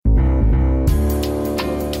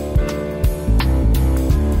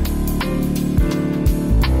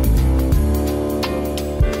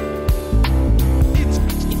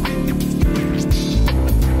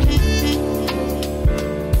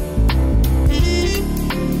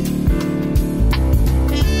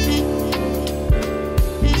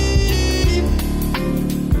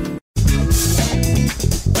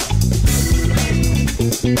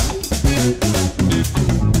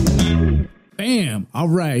All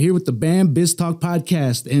right, here with the BAM Biz Talk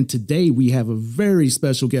podcast, and today we have a very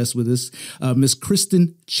special guest with us, Miss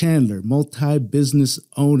Kristen Chandler, multi-business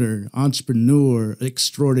owner, entrepreneur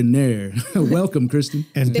extraordinaire. Welcome, Kristen.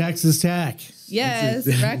 And Texas Tech. Yes,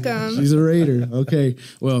 welcome. She's a Raider. Okay,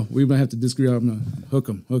 well, we might have to disagree. I'm gonna hook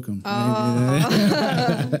 'em.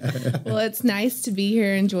 Well, it's nice to be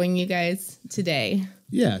here and join you guys today.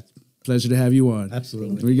 Yeah, pleasure to have you on.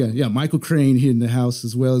 Absolutely. We got Michael Crane here in the house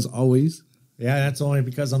as well as always. Yeah, that's only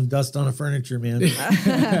because I'm dust on the furniture, man.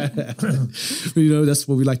 That's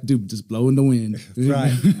what we like to do, just blow in the wind.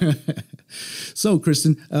 Right. So,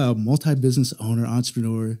 Kristen, multi-business owner,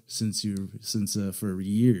 entrepreneur for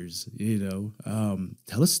years.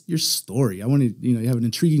 Tell us your story. I want to, you have an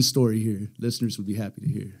intriguing story here. Listeners would be happy to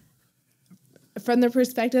hear. From the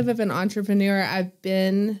perspective of an entrepreneur, I've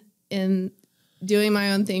been doing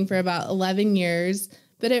my own thing for about 11 years.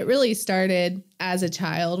 But it really started as a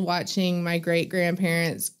child, watching my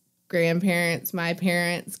great-grandparents, grandparents, my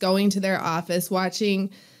parents, going to their office,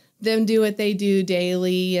 watching them do what they do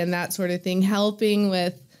daily and that sort of thing, helping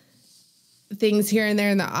with things here and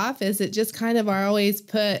there in the office. It just kind of always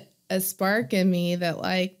put a spark in me that,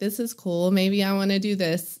 like, this is cool. Maybe I want to do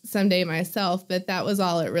this someday myself. But that was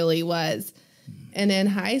all it really was. And in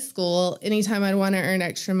high school, anytime I'd want to earn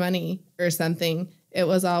extra money or something, it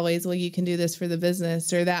was always, well, you can do this for the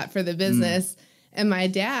business or that for the business. And my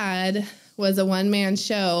dad was a one-man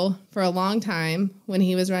show for a long time when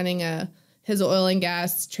he was running his oil and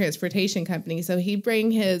gas transportation company. So he'd bring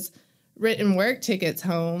his written work tickets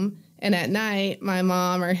home, and at night, my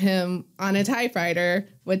mom or him on a typewriter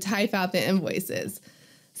would type out the invoices.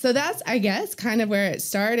 So that's, I guess, kind of where it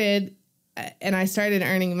started. And I started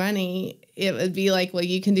earning money. It would be like, well,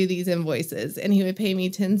 you can do these invoices. And he would pay me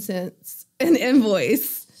 10 cents an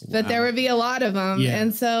invoice, but there would be a lot of them. Yeah.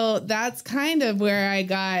 And so that's kind of where I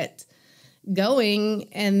got going.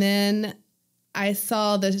 And then I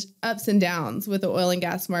saw the ups and downs with the oil and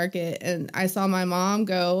gas market. And I saw my mom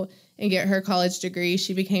go and get her college degree.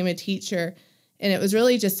 She became a teacher. And it was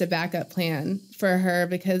really just a backup plan for her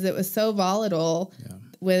because it was so volatile. Yeah.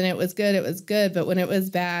 When it was good, it was good. But when it was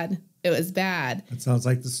bad, it was bad. That sounds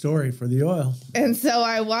like the story for the oil. And so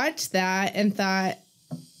I watched that and thought,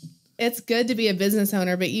 it's good to be a business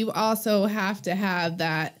owner, but you also have to have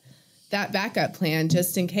that backup plan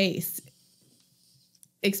just in case,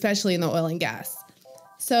 especially in the oil and gas.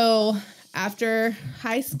 So after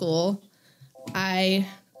high school, I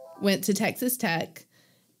went to Texas Tech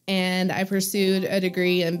and I pursued a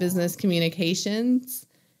degree in business communications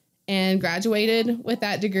and graduated with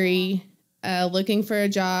that degree, looking for a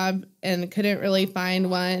job and couldn't really find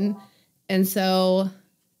one. And so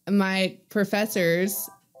my professors,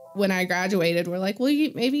 when I graduated, were like, well,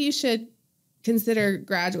 maybe you should consider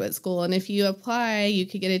graduate school. And if you apply, you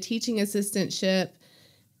could get a teaching assistantship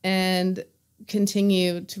and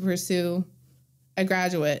continue to pursue a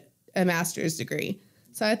master's degree.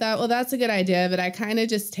 So I thought, well, that's a good idea. But I kind of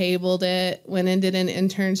just tabled it, went and did an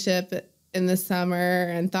internship in the summer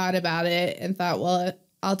and thought about it and thought, well,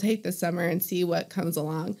 I'll take the summer and see what comes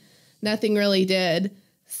along. Nothing really did.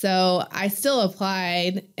 So I still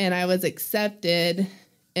applied and I was accepted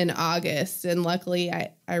in August. And luckily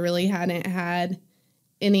I really hadn't had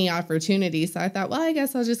any opportunity. So I thought, well, I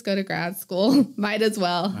guess I'll just go to grad school. Might as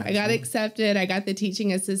well. I got accepted. I got the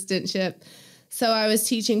teaching assistantship. So I was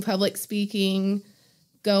teaching public speaking,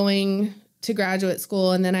 going to graduate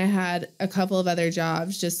school. And then I had a couple of other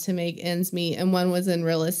jobs just to make ends meet. And one was in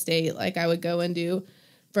real estate. Like I would go and do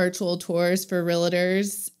virtual tours for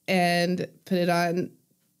realtors and put it on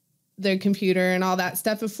their computer and all that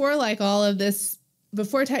stuff before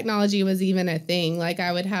technology was even a thing. Like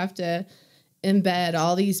I would have to embed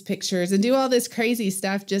all these pictures and do all this crazy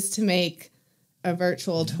stuff just to make a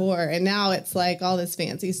virtual tour. And now it's like all this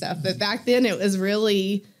fancy stuff. But back then it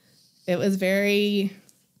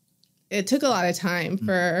took a lot of time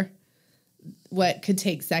for what could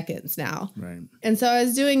take seconds now. Right. And so I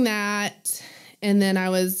was doing that. And then I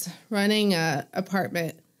was running a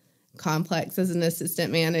apartment complex as an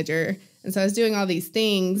assistant manager. And so I was doing all these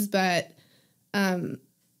things, but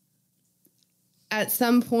at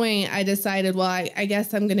some point I decided, well, I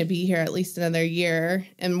guess I'm going to be here at least another year.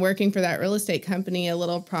 And working for that real estate company, a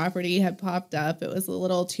little property had popped up. It was a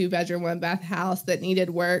little 2-bedroom, 1-bath house that needed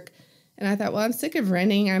work. And I thought, well, I'm sick of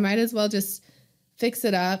renting. I might as well just fix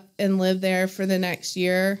it up and live there for the next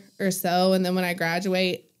year or so. And then when I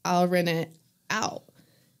graduate, I'll rent it out.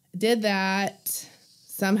 Did that.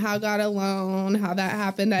 Somehow got a loan. How that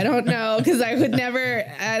happened, I don't know, because I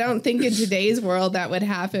don't think in today's world that would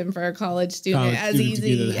happen for a college student as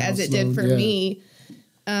easy as it did for me.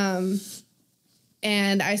 And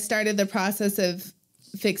I started the process of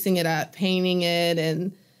fixing it up, painting it,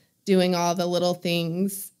 and doing all the little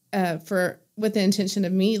things with the intention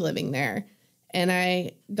of me living there. And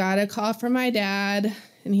I got a call from my dad,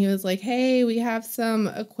 and he was like, hey, we have some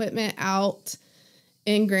equipment out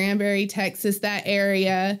in Granbury, Texas, that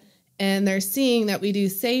area, and they're seeing that we do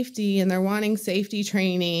safety, and they're wanting safety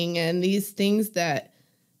training and these things that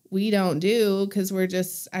we don't do because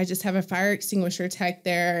I just have a fire extinguisher tech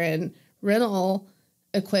there and rental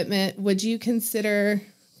equipment. Would you consider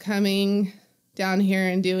coming down here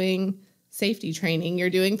and doing safety training? You're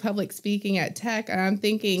doing public speaking at Tech. And I'm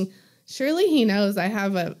thinking, surely he knows I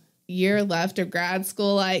have a year left of grad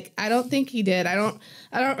school. Like, I don't think he did. I don't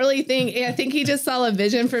really think, I think he just saw a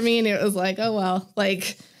vision for me, and it was like, oh, well,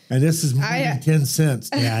 like. And this is more than 10 cents,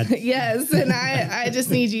 Dad. Yes. And I just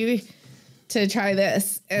need you to try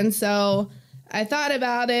this. And so I thought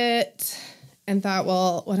about it and thought,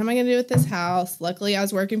 well, what am I going to do with this house? Luckily, I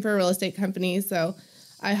was working for a real estate company, so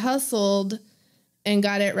I hustled and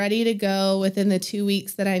got it ready to go within the 2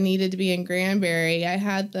 weeks that I needed to be in Granbury. I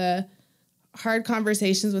had the hard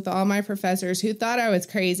conversations with all my professors who thought I was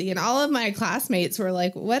crazy. And all of my classmates were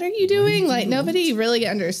like, what are you doing? Like, nobody really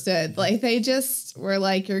understood. Like, they just were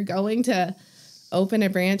like, you're going to open a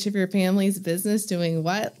branch of your family's business doing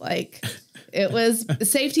what? Like, it was,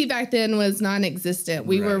 safety back then was non-existent.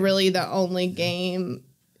 We were really the only game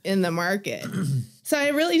in the market. So I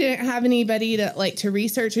really didn't have anybody to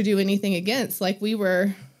research or do anything against. Like, we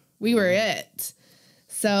were it.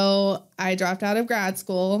 So I dropped out of grad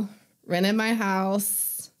school, rented my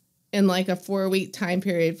house in like a 4-week time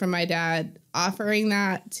period from my dad, offering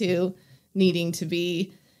that to needing to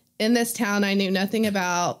be in this town I knew nothing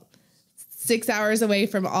about, 6 hours away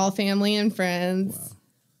from all family and friends. Wow.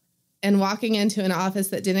 And walking into an office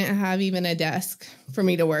that didn't have even a desk for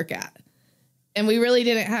me to work at. And we really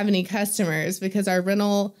didn't have any customers because our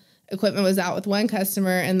rental equipment was out with one customer,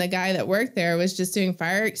 and the guy that worked there was just doing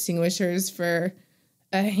fire extinguishers for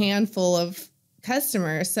a handful of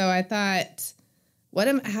customers. So I thought,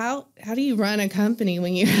 how do you run a company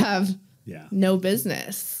when you have no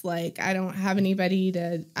business? Like, I don't have anybody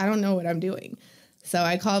I don't know what I'm doing. So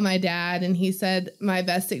I called my dad, and he said, my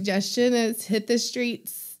best suggestion is hit the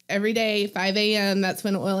streets every day, 5 a.m. That's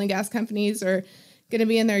when oil and gas companies are going to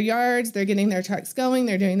be in their yards. They're getting their trucks going.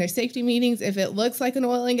 They're doing their safety meetings. If it looks like an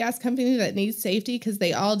oil and gas company that needs safety, because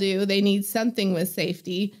they all do, they need something with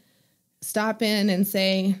safety, stop in and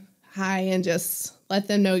say hi and just let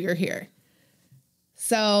them know you're here.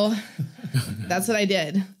 So that's what I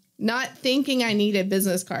did. Not thinking I needed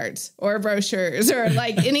business cards or brochures or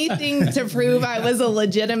like anything to prove I was a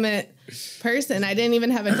legitimate person. I didn't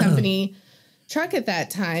even have a company truck at that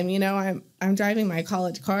time. You know, I'm driving my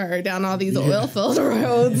college car down all these oil-filled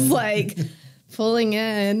roads, like pulling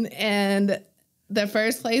in. And the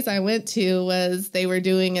first place I went to was they were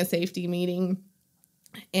doing a safety meeting,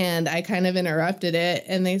 and I kind of interrupted it.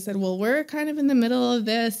 And they said, well, we're kind of in the middle of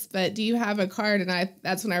this, but do you have a card? And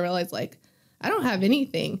that's when I realized, like, I don't have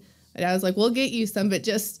anything. But I was like, we'll get you some, but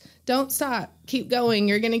just don't stop. Keep going.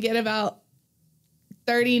 You're going to get about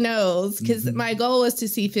 30 no's, because my goal was to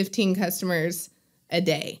see 15 customers a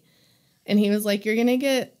day. And he was like, you're going to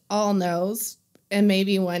get all no's and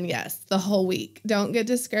maybe one yes the whole week. Don't get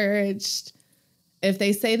discouraged. If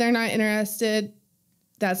they say they're not interested,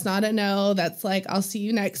 that's not a no. That's like, I'll see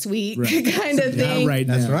you next week kind of thing.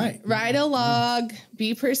 That's right. Write a log,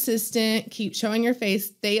 be persistent, keep showing your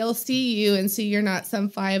face. They'll see you and see you're not some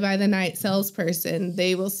fly-by-the-night salesperson.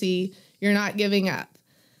 They will see you're not giving up.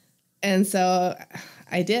 And so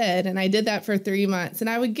I did, and I did that for 3 months. And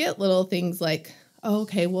I would get little things like, oh,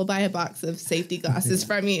 okay, we'll buy a box of safety glasses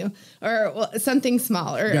from you, or something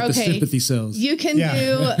small. Or, okay, the sympathy cells. You can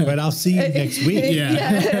do. But I'll see you next week.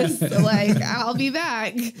 Yes, like, I'll be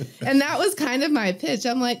back. And that was kind of my pitch.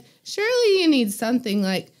 I'm like, surely you need something,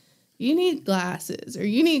 like you need glasses, or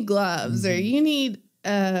you need gloves, or you need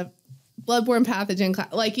bloodborne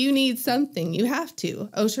pathogen, like you need something. You have to.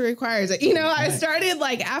 OSHA requires it. You know, I started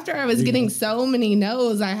like, after I was getting so many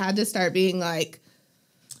no's, I had to start being like,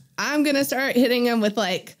 I'm going to start hitting them with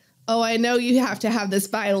like, oh, I know you have to have this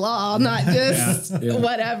by law, not just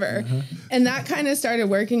whatever. And that kind of started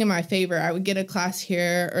working in my favor. I would get a class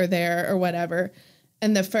here or there or whatever.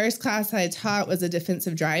 And the first class I taught was a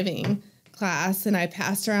defensive driving class, and I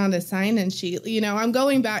passed around a sign-in sheet. You know, I'm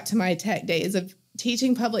going back to my tech days of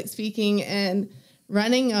teaching public speaking and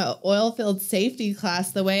running a oil field safety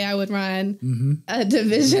class the way I would run a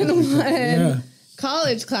Division I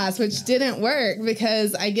college class, which didn't work,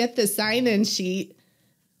 because I get the sign-in sheet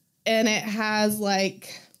and it has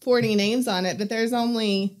like 40 names on it, but there's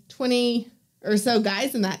only 20 or so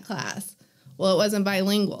guys in that class. Well, it wasn't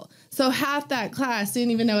bilingual. So half that class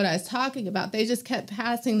didn't even know what I was talking about. They just kept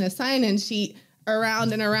passing the sign-in sheet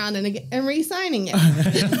around and around and again and re-signing it.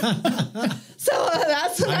 So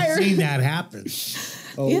that's when I've seen that happen.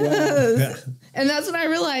 Oh, yes. wow. And that's when I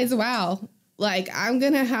realized, wow, like I'm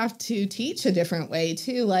going to have to teach a different way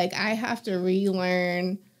too. Like I have to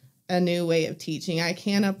relearn a new way of teaching. I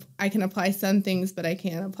can apply some things, but I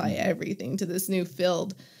can't apply everything to this new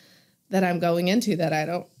field that I'm going into that I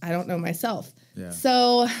don't know myself. Yeah.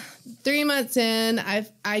 So 3 months in,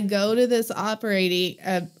 I go to this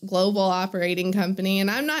global operating company, and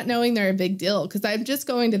I'm not knowing they're a big deal because I'm just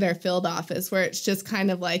going to their field office where it's just kind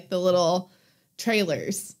of like the little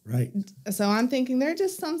trailers. Right. So I'm thinking they're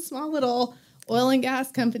just some small little oil and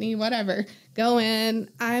gas company, whatever. Go in.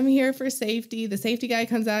 I'm here for safety. The safety guy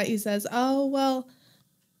comes out. He says, oh, well,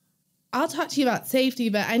 I'll talk to you about safety,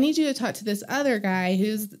 but I need you to talk to this other guy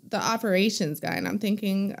who's the operations guy. And I'm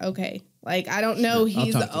thinking, okay, like, I don't know. Sure,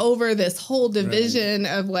 he's over this whole division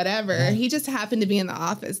of whatever. Yeah. He just happened to be in the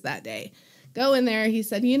office that day. Go in there. He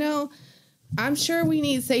said, I'm sure we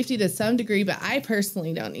need safety to some degree, but I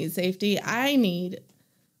personally don't need safety. I need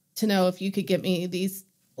to know if you could get me these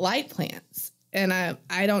light plants. And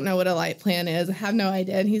I don't know what a light plant is. I have no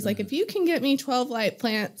idea. And he's like, if you can get me 12 light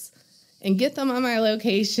plants and get them on my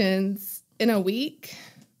locations in a week,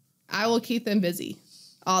 I will keep them busy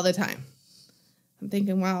all the time. I'm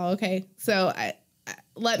thinking, wow, okay. So I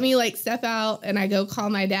let me like step out and I go call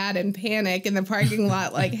my dad and panic in the parking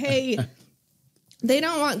lot like, hey, they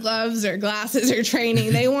don't want gloves or glasses or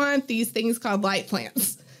training. They want these things called light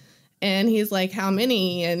plants. And he's like, how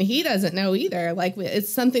many? And he doesn't know either. Like,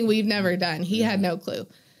 it's something we've never done. He had no clue.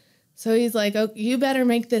 So he's like, oh, you better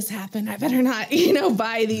make this happen. I better not,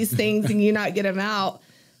 buy these things and you not get them out.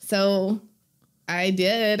 So I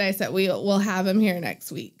did. I said, we'll have them here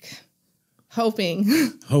next week. Hoping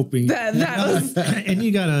that was. And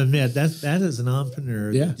you got to admit, that is an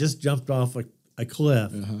entrepreneur that just jumped off a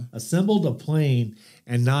cliff, assembled a plane,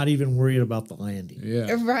 and not even worried about the landing.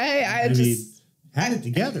 Yeah. Right. I just had it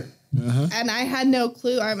together. And I had no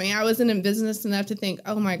clue. I mean, I wasn't in business enough to think,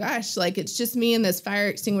 oh my gosh, like it's just me and this fire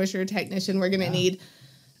extinguisher technician. We're going to need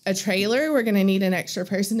a trailer. We're going to need an extra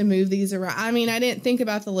person to move these around. I mean, I didn't think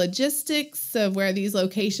about the logistics of where these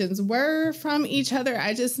locations were from each other.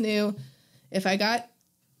 I just knew if I got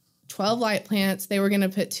 12 light plants, they were going to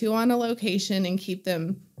put 2 on a location and keep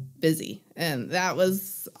them busy. And that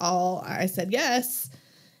was all. I said yes.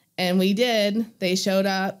 And we did. They showed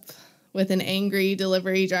up with an angry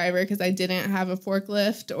delivery driver because I didn't have a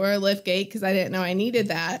forklift or a lift gate because I didn't know I needed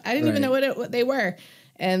that. I didn't even know what they were.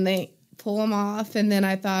 And they pull them off. And then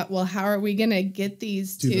I thought, well, how are we going to get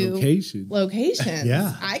these to locations?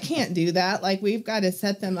 Yeah. I can't do that. Like, we've got to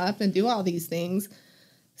set them up and do all these things.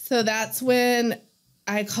 So that's when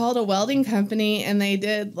I called a welding company and they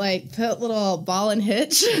did like put little ball and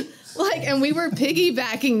hitch, and we were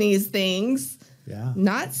piggybacking these things. Yeah.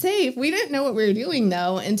 Not safe. We didn't know what we were doing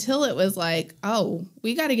though until it was like, oh,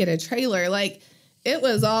 we got to get a trailer. Like, it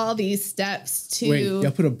was all these steps to. Wait,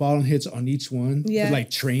 y'all put a ball and hits on each one? Yeah. To, like,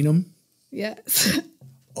 train them? Yes.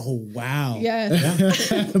 Oh, wow. Yeah.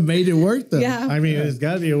 Made it work though. Yeah. I mean, there's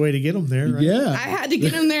got to be a way to get them there, right? Yeah. I had to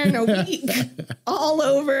get them there in a week all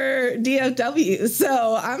over DFW.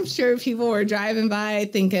 So I'm sure people were driving by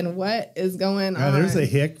thinking, what is going on? There's a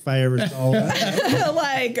hick if I ever saw that.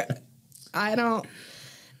 Like, I don't.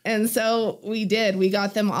 And so we did. We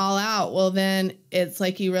got them all out. Well, then it's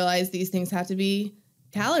like you realize these things have to be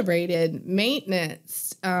calibrated,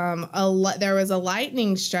 maintenance. There was a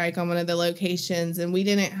lightning strike on one of the locations, and we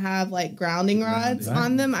didn't have like grounding rods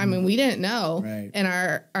on them. I mean, we didn't know, and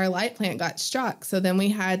our light plant got struck. So then we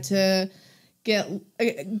had to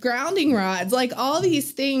get grounding rods, like all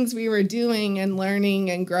these things we were doing and learning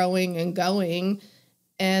and growing and going.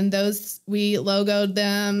 And those, we logoed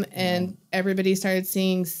them, and everybody started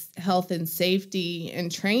seeing health and safety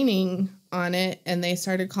and training on it. And they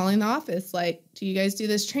started calling the office, like, do you guys do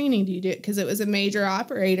this training? Do you do it? Because it was a major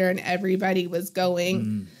operator and everybody was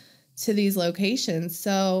going to these locations.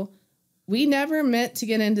 So we never meant to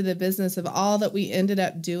get into the business of all that we ended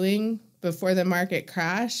up doing before the market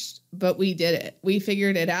crashed, but we did it. We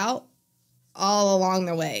figured it out all along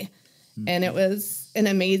the way. And it was an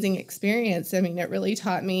amazing experience. I mean, it really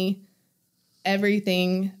taught me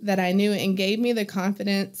everything that I knew and gave me the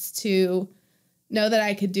confidence to know that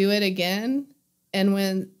I could do it again. And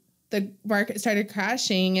when the market started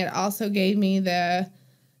crashing, it also gave me the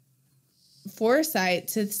foresight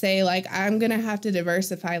to say, like, I'm going to have to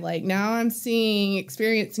diversify. Like, now I'm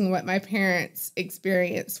experiencing what my parents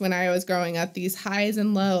experienced when I was growing up, these highs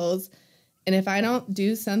and lows. And if I don't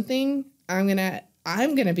do something, I'm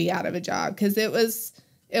going to be out of a job, because it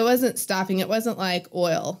it wasn't stopping. It wasn't like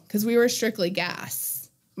oil because we were strictly gas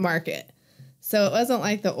market. So it wasn't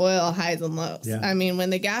like the oil highs and lows. Yeah. I mean, when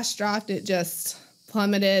the gas dropped, it just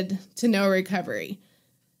plummeted to no recovery.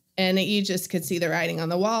 And you just could see the writing on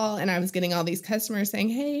the wall. And I was getting all these customers saying,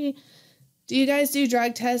 hey, do you guys do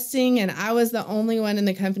drug testing? And I was the only one in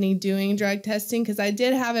the company doing drug testing because I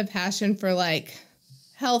did have a passion for like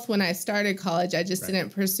health when I started college. I just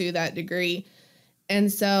didn't pursue that degree.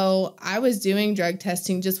 And so I was doing drug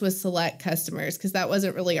testing just with select customers because that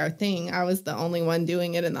wasn't really our thing. I was the only one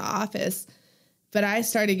doing it in the office. But I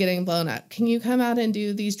started getting blown up. Can you come out and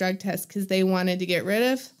do these drug tests? Because they wanted to get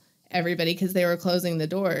rid of everybody because they were closing the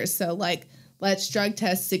doors. So like, let's drug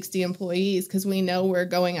test 60 employees because we know we're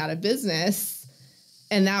going out of business.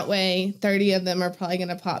 And that way 30 of them are probably going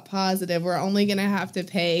to pop positive. We're only going to have to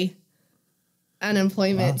pay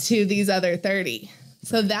unemployment to these other 30.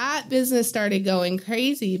 So that business started going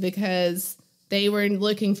crazy because they were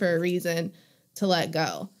looking for a reason to let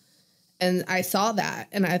go. And I saw that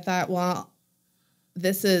and I thought, well,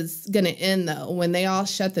 this is going to end though. When they all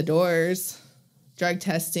shut the doors, drug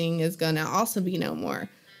testing is going to also be no more.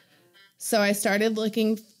 So I started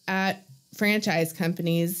looking at franchise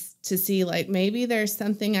companies to see like maybe there's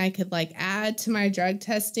something I could like add to my drug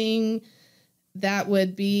testing that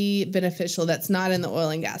would be beneficial. That's not in the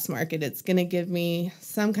oil and gas market. It's going to give me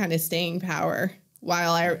some kind of staying power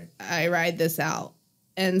while I ride this out.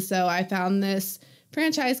 And so I found this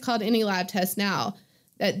franchise called Any Lab Test Now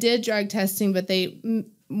that did drug testing, but the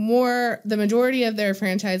majority of their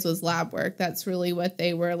franchise was lab work. That's really what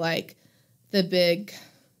they were like their big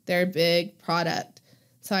product.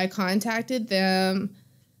 So I contacted them,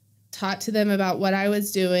 talked to them about what I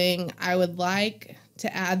was doing. I would like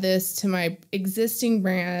to add this to my existing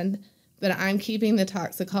brand, but I'm keeping the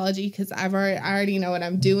toxicology because I already know what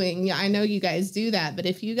I'm doing. I know you guys do that, but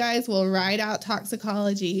if you guys will write out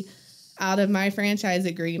toxicology out of my franchise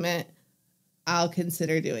agreement, I'll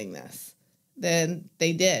consider doing this. Then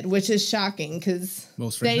they did, which is shocking because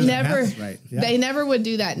they never would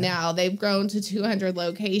do that now. They've grown to 200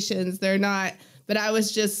 locations. They're not, but I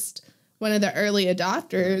was just one of the early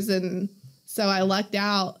adopters. And so I lucked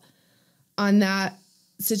out on that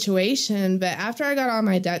situation. But after I got all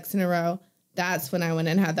my ducks in a row, that's when I went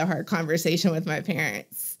and had the hard conversation with my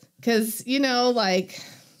parents. Because, like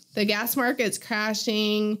the gas market's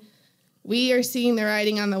crashing. We are seeing the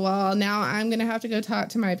writing on the wall. Now I'm going to have to go talk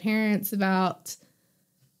to my parents about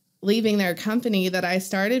leaving their company that I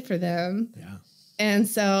started for them. Yeah. And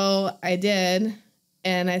so I did.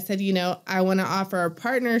 And I said, I want to offer a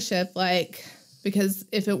partnership, because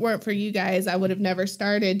if it weren't for you guys, I would have never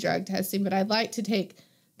started drug testing. But I'd like to take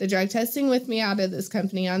the drug testing with me out of this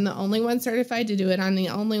company. I'm the only one certified to do it. I'm the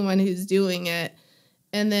only one who's doing it.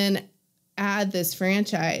 And then add this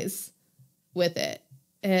franchise with it.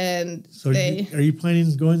 And so are you planning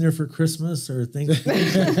on going there for Christmas or things?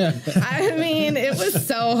 I mean,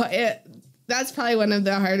 that's probably one of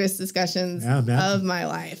the hardest discussions of my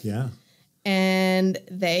life. Yeah. And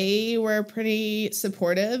they were pretty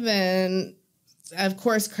supportive and of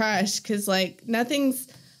course crushed because nothing's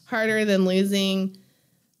harder than losing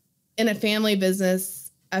in a family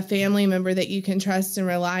business a family member that you can trust and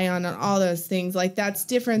rely on all those things. That's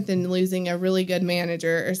different than losing a really good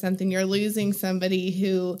manager or something. You're losing somebody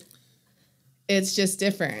who it's just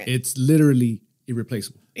different. It's literally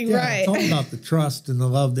irreplaceable. Yeah, right. It's all about the trust and the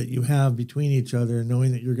love that you have between each other and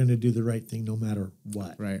knowing that you're going to do the right thing no matter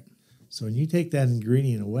what. Right. So when you take that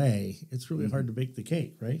ingredient away, it's really hard to bake the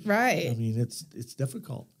cake, right? Right. I mean, it's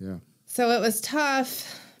difficult. Yeah. So it was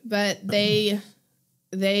tough, but they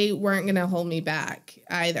weren't going to hold me back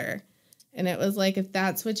either. And it was if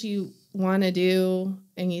that's what you want to do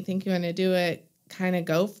and you think you want to do it, kind of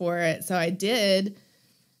go for it. So I did.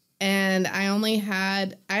 And I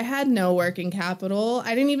had no working capital.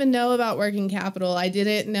 I didn't even know about working capital. I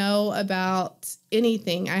didn't know about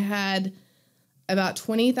anything. I had about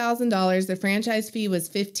 $20,000. The franchise fee was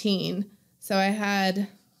 $15,000. So I had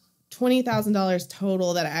 $20,000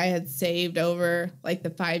 total that I had saved over the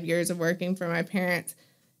 5 years of working for my parents.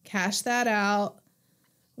 Cashed that out,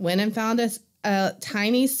 went and found a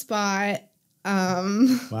tiny spot.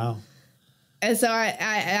 Wow. And so I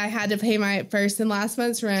had to pay my first and last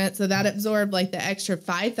month's rent. So that absorbed the extra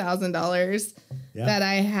 $5,000 that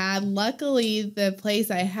I had. Luckily, the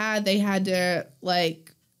place I had, they had to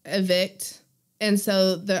evict. And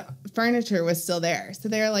so the furniture was still there. So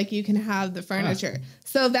they're you can have the furniture.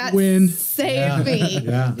 So that saved me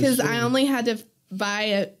because I only had to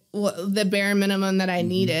buy the bare minimum that I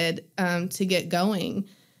needed to get going.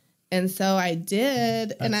 And so I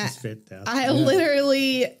did. That's and I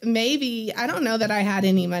literally I don't know that I had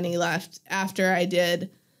any money left after I did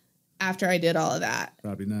after I did all of that.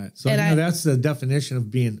 Probably not. So that's the definition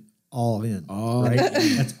of being all in, right?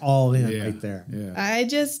 That's all in right there. Yeah. I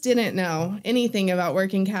just didn't know anything about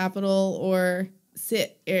working capital or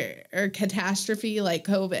catastrophe like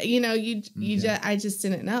COVID. You know, I just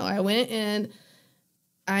didn't know. I went in,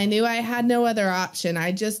 I knew I had no other option.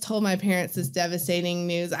 I just told my parents this devastating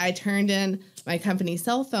news. I turned in my company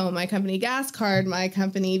cell phone, my company gas card, my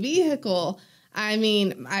company vehicle. I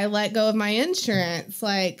mean, I let go of my insurance,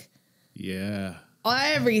 like, yeah,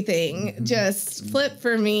 everything just flipped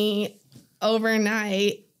for me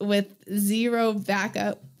overnight with zero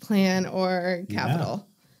backup plan or capital.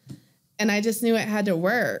 Yeah. And I just knew it had to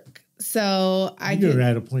work. So you were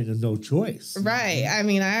at a point of no choice. Right. I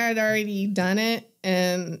mean, I had already done it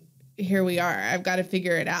and here we are. I've got to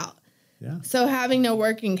figure it out. Yeah. So having no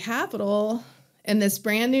working capital and this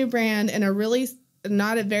brand new brand and a really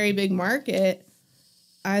not a very big market,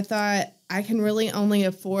 I thought I can really only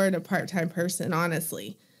afford a part-time person,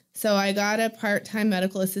 honestly. So I got a part-time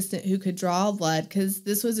medical assistant who could draw blood because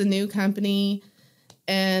this was a new company.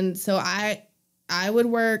 And so I would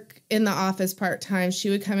work in the office part-time.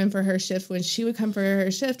 She would come in for her shift. When she would come for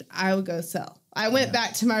her shift, I would go sell. I went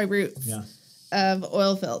back to my roots of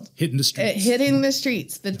oil field. Hitting the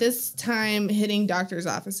streets. But this time hitting doctors'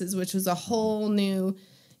 offices, which was a whole new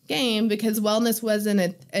game because wellness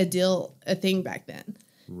wasn't a thing back then.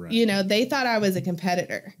 Right. You know, they thought I was a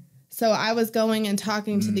competitor. So I was going and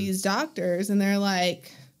talking to these doctors and they're like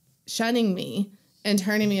shunning me and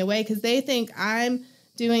turning me away because they think I'm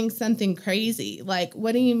doing something crazy. Like,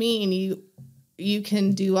 what do you mean you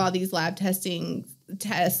can do all these lab tests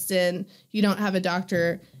and you don't have a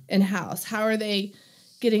doctor in-house? How are they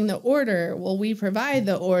getting the order? Well, we provide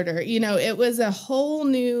the order. You know, it was a whole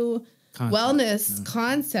new wellness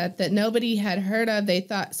concept that nobody had heard of.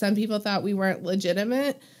 Some people thought we weren't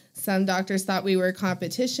legitimate. Some doctors thought we were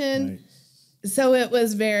competition. Right. So it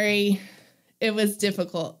was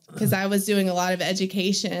difficult because I was doing a lot of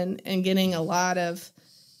education and getting a lot of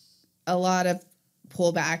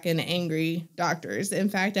pullback and angry doctors. In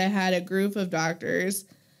fact, I had a group of doctors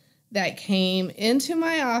that came into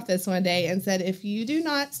my office one day and said, if you do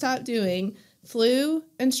not stop doing flu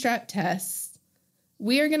and strep tests,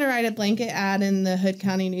 we are going to write a blanket ad in the Hood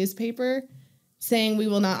County newspaper saying we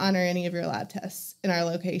will not honor any of your lab tests in our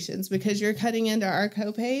locations because you're cutting into our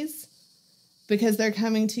copays because they're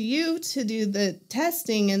coming to you to do the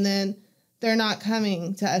testing and then they're not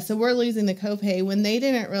coming to us. So we're losing the copay when they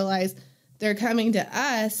didn't realize they're coming to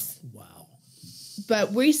us. Wow.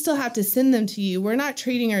 But we still have to send them to you. We're not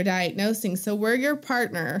treating or diagnosing. So we're your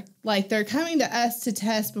partner. Like they're coming to us to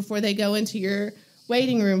test before they go into your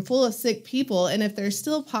waiting room full of sick people. And if they're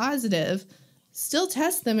still positive, still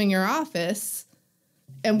test them in your office.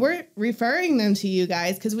 And we're referring them to you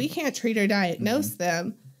guys because we can't treat or diagnose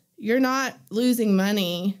them. You're not losing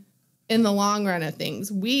money in the long run of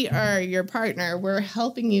things. We are your partner. We're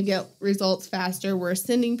helping you get results faster. We're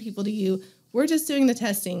sending people to you. We're just doing the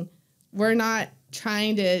testing. We're not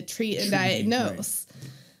trying to treat and diagnose.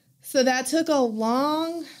 Right. So that took a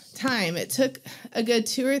long time. It took a good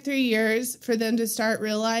 2 or 3 years for them to start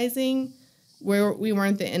realizing we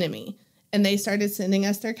weren't the enemy. And they started sending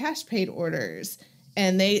us their cash paid orders.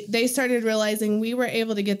 And they started realizing we were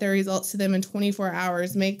able to get their results to them in 24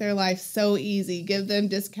 hours, make their life so easy, give them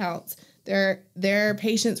discounts. Their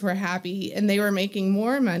patients were happy and they were making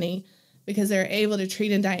more money because they were able to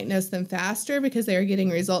treat and diagnose them faster because they were getting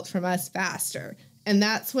results from us faster. And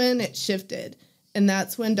that's when it shifted. And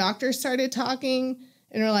that's when doctors started talking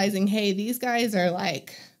and realizing, hey, these guys are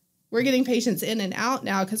like, we're getting patients in and out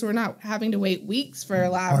now because we're not having to wait weeks for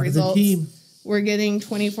lab results. We're getting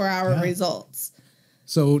 24-hour results.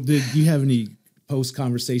 So did you have any post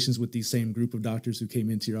conversations with these same group of doctors who came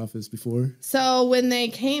into your office before? So when they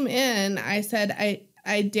came in, I said,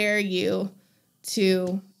 I dare you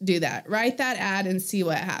to do that. Write that ad and see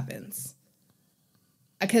what happens.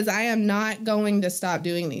 Because I am not going to stop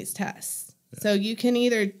doing these tests. Yeah. So you can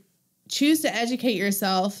either choose to educate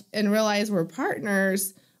yourself and realize we're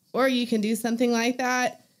partners, or you can do something like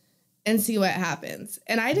that and see what happens.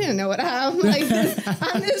 And I didn't know what happened. Like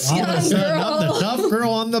I'm this young girl. I'm the tough girl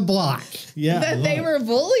on the block. Yeah. That they were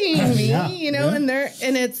bullying me,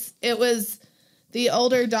 and it was the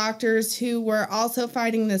older doctors who were also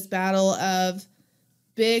fighting this battle of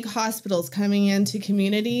big hospitals coming into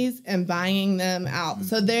communities and buying them out. Mm-hmm.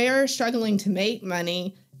 So they are struggling to make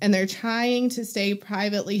money and they're trying to stay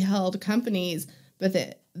privately held companies, but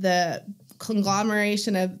the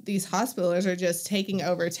conglomeration of these hospitals are just taking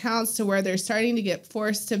over towns to where they're starting to get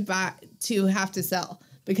forced to have to sell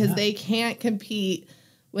because they can't compete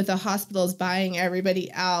with the hospitals buying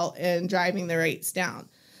everybody out and driving the rates down.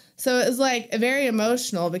 So it was like very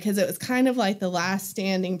emotional because it was kind of like the last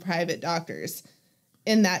standing private doctors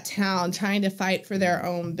in that town trying to fight for their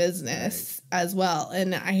own business as well.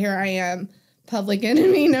 And here I am, public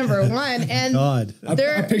enemy number one. And God, I'm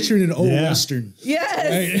picturing an old Western.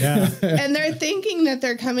 Yes. Right? yeah, And they're thinking that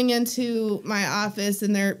they're coming into my office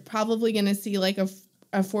and they're probably going to see like a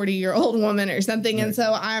 40-year-old woman or something. Right. And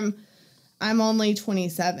so I'm only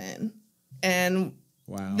 27. And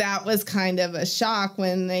wow, that was kind of a shock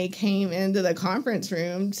when they came into the conference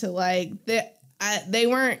room to like, they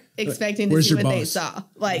weren't expecting to see what they saw.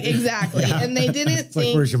 Like, exactly. Yeah. And they didn't think.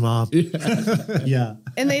 Like, where's your mom? Yeah.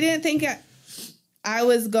 And they didn't think I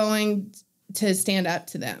was going to stand up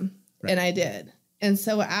to them. Right. And I did. And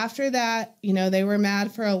so after that, you know, they were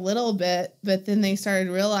mad for a little bit, but then they started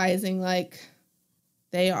realizing like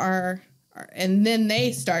they are, and then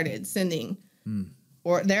they started sending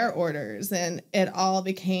their orders, and it all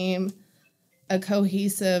became a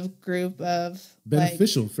cohesive group of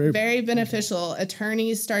beneficial, like, very beneficial.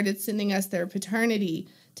 Attorneys started sending us their paternity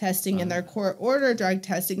testing and their court order drug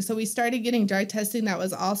testing. So we started getting drug testing that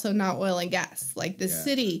was also not oil and gas. Like the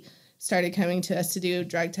city started coming to us to do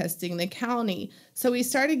drug testing, the county. So we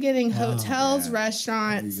started getting hotels,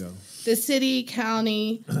 restaurants, the city,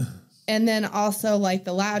 county, and then also like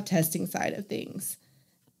the lab testing side of things.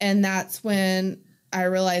 And that's when I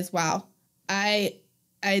realized, wow, I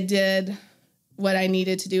did what I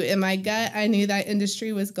needed to do. In my gut, I knew that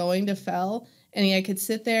industry was going to fail. And I could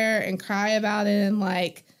sit there and cry about it and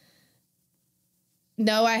like,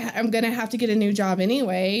 no, I'm going to have to get a new job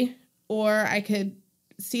anyway. Or I could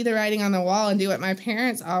see the writing on the wall and do what my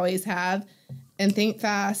parents always have and think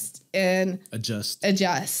fast and adjust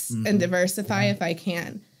and diversify if I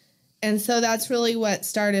can. And so that's really what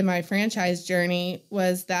started my franchise journey,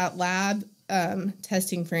 was that lab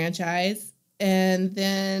testing franchise. And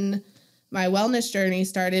then my wellness journey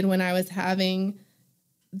started when I was having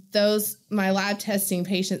my lab testing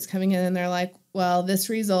patients coming in and they're like, well, this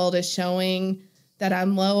result is showing that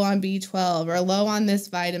I'm low on B12 or low on this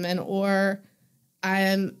vitamin, or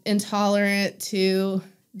I'm intolerant to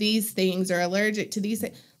these things or allergic to these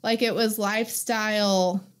things. Like, it was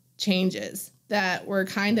lifestyle changes that were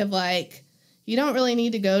kind of like, you don't really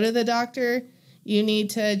need to go to the doctor. You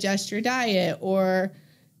need to adjust your diet, or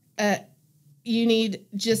you need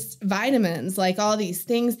just vitamins, like all these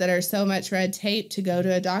things that are so much red tape to go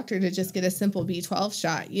to a doctor to just get a simple B12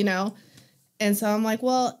 shot, you know? And so I'm like,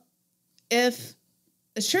 well,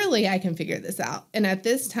 surely I can figure this out. And at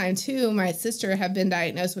this time too, my sister had been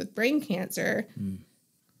diagnosed with brain cancer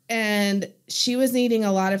and she was needing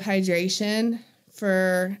a lot of hydration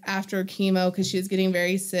for after chemo because she was getting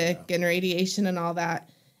very sick and radiation and all that.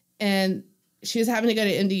 And she was having to go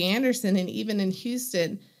to MD Anderson, and even in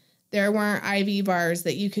Houston, there weren't IV bars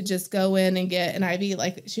that you could just go in and get an IV.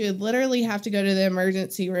 Like, she would literally have to go to the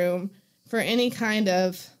emergency room for any kind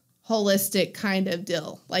of holistic kind of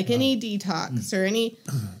deal, like any detox or any.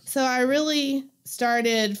 So I really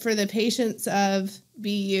started for the patients of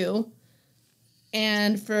BU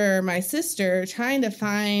and for my sister trying to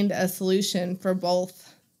find a solution for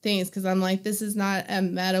both things. Cause I'm like, this is not a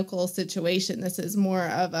medical situation. This is more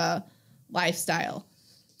of a lifestyle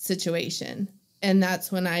situation. And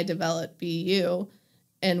that's when I developed BU,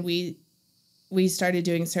 and we started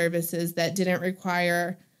doing services that didn't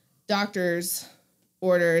require doctors'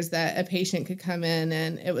 orders, that a patient could come in,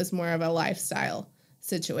 and it was more of a lifestyle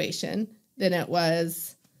situation than it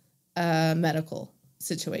was a medical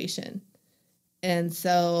situation. And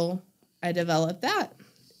so I developed that,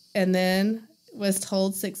 and then was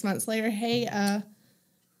told 6 months later, hey,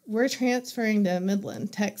 we're transferring to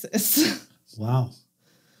Midland, Texas. Wow.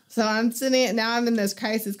 So I'm I'm in this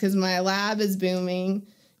crisis because my lab is booming.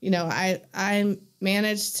 You know, I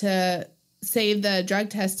managed to save the drug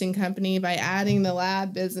testing company by adding the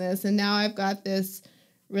lab business. And now I've got this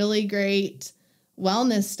really great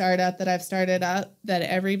wellness startup that I've started up that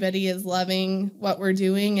everybody is loving what we're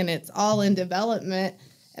doing, and it's all in development.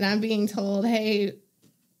 And I'm being told, hey,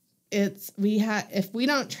 if we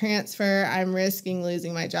don't transfer, I'm risking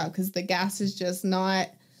losing my job because the gas is just not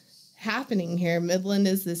happening here. Midland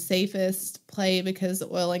is the safest play because the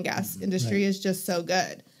oil and gas industry is just so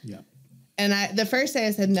good. Yeah. And the first day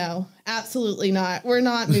I said, no, absolutely not. We're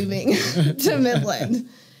not moving to Midland.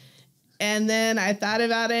 And then I thought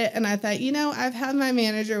about it, and I thought, I've had my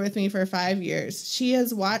manager with me for 5 years. She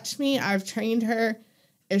has watched me. I've trained her.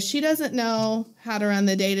 If she doesn't know how to run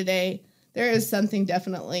the day-to-day, there is something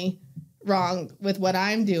definitely wrong with what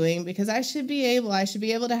I'm doing, because I should be able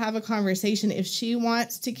to have a conversation if she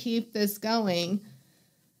wants to keep this going,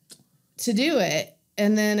 to do it.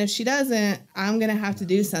 And then if she doesn't, I'm going to have to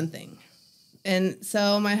do something. And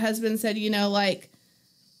so my husband said, like,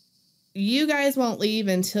 you guys won't leave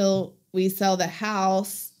until we sell the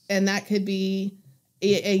house. And that could be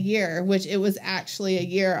a year, which it was actually a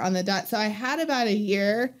year on the dot. So I had about a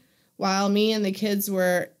year while me and the kids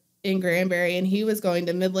were in Granbury, and he was going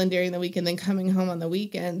to Midland during the week and then coming home on the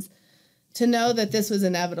weekends, to know that this was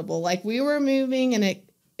inevitable. Like, we were moving, and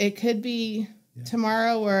it could be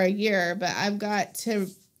tomorrow or a year, but I've got to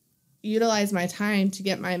utilize my time to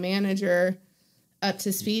get my manager up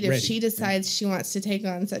to speed if she decides she wants to take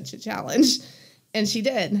on such a challenge. And she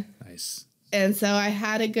did. Nice. And so I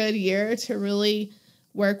had a good year to really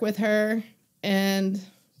work with her and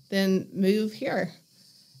then move here.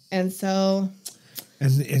 And so...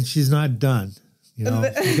 And she's not done.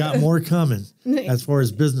 She's got more coming as far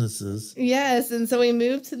as businesses. Yes. And so we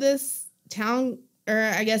moved to this town, or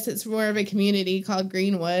I guess it's more of a community called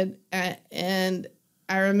Greenwood. And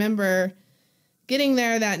I remember getting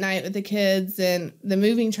there that night with the kids, and the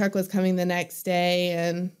moving truck was coming the next day.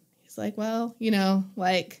 And he's like, well,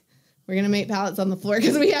 like, we're going to make pallets on the floor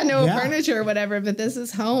because we had no furniture or whatever, but this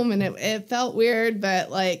is home. And it felt weird, but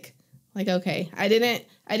like, okay, I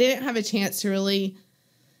didn't have a chance to really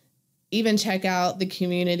even check out the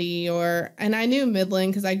community, and I knew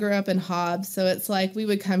Midland because I grew up in Hobbs. So it's like we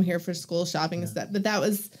would come here for school shopping and stuff, but that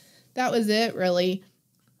was it really.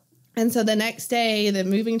 And so the next day the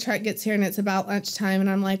moving truck gets here and it's about lunchtime, and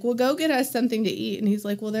I'm like, well, go get us something to eat. And he's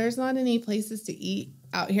like, well, there's not any places to eat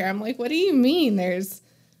out here. I'm like, what do you mean there's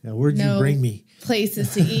where'd you bring me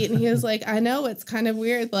places to eat? And he was like, I know, it's kind of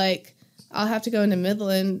weird. Like, I'll have to go into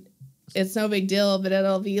Midland. It's no big deal, but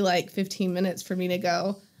it'll be like 15 minutes for me to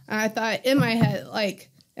go. And I thought in my head, like,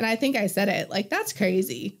 and I think I said it, like, that's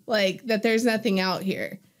crazy. Like, that there's nothing out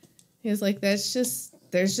here. He was like, there's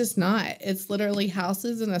just not. It's literally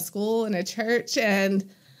houses and a school and a church. And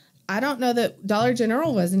I don't know that Dollar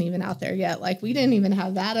General wasn't even out there yet. Like, we didn't even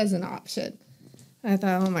have that as an option. And I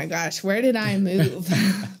thought, oh my gosh, where did I move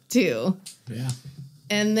to? Yeah.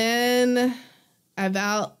 And then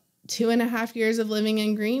about 2.5 years of living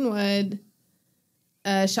in Greenwood,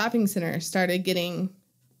 a shopping center started getting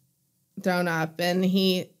thrown up, and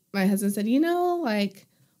my husband said, like,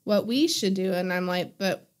 what we should do. And I'm like,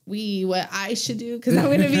 but what I should do, because I'm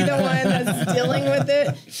going to be the one that's dealing with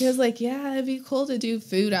it. He was like, yeah, it'd be cool to do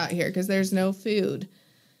food out here because there's no food.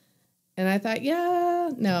 And I thought,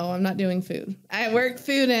 no, I'm not doing food. I worked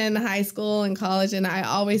food in high school and college, and I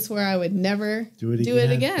always swore I would never do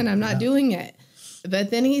it again. I'm not doing it.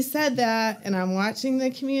 But then he said that, and I'm watching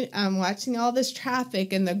the community. I'm watching all this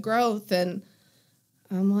traffic and the growth, and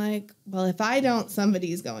I'm like, well, if I don't,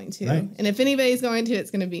 somebody's going to. Right. And if anybody's going to,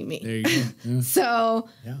 it's going to be me. There you go. Yeah. So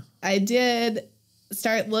I did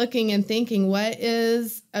start looking and thinking, what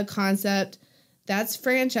is a concept that's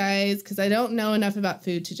franchise? Because I don't know enough about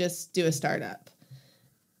food to just do a startup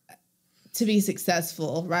to be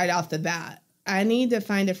successful right off the bat. I need to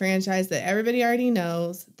find a franchise that everybody already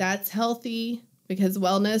knows, that's healthy, because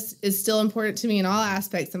wellness is still important to me in all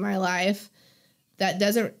aspects of my life, that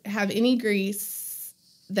doesn't have any grease,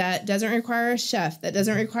 that doesn't require a chef, that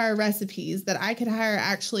doesn't require recipes, that I could hire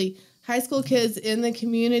actually high school kids in the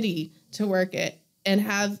community to work it and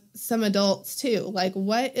have some adults too. Like,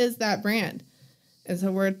 what is that brand? And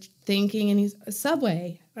so we're thinking, and he's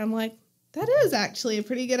Subway. I'm like, that is actually a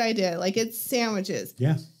pretty good idea. Like, it's sandwiches.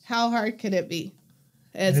 Yeah. How hard could it be?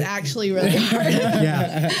 It's actually really hard.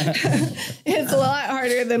 Yeah. It's a lot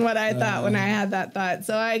harder than what I thought when I had that thought.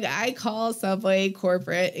 So I call Subway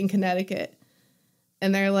corporate in Connecticut.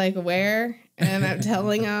 And they're like, where? And I'm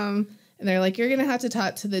telling them, and they're like, you're going to have to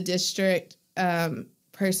talk to the district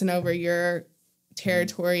person over your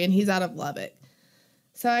territory. And he's out of Lubbock.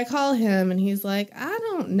 So I call him, and he's like, I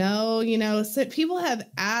don't know. So people have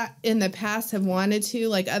in the past have wanted to,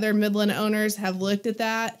 like, other Midland owners have looked at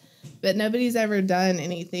that, but nobody's ever done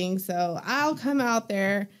anything. So I'll come out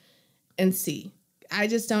there and see. I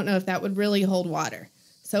just don't know if that would really hold water.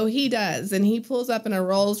 So he does, and he pulls up in a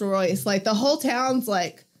Rolls Royce. Like, the whole town's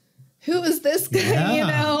like, who is this guy?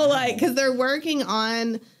 Yeah. Like, because they're working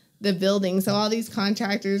on the building. So all these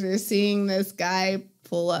contractors are seeing this guy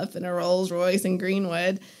pull up in a Rolls Royce in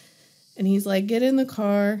Greenwood. And he's like, get in the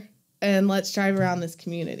car and let's drive around this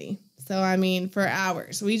community. So, I mean, for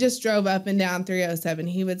hours, we just drove up and down 307.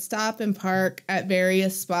 He would stop and park at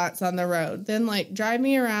various spots on the road, then, like, drive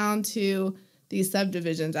me around to these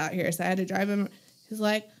subdivisions out here. So I had to drive him. He's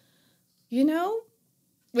like,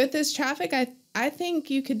 with this traffic, I think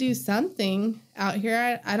you could do something out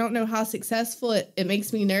here. I don't know how successful it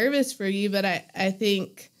makes me nervous for you, but I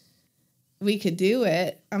think we could do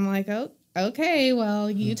it. I'm like, oh, okay, well,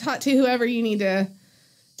 you talk to whoever you need to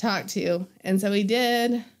talk to. And so we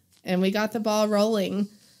did. and we got the ball rolling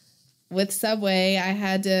with Subway.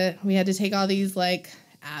 We had to take all these like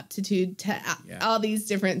aptitude all these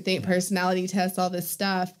different personality tests, all this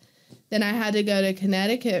stuff. Then I had to go to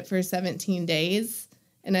Connecticut for 17 days.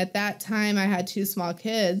 And at that time I had 2 small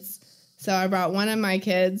kids. So I brought one of my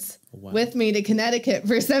kids with me to Connecticut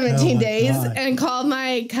for 17 days and called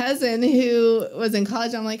my cousin who was in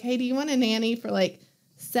college. I'm like, hey, do you want a nanny for like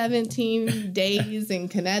 17 days in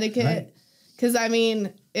Connecticut? Because I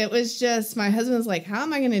mean, it was just, my husband was like, how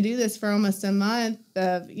am I going to do this for almost a month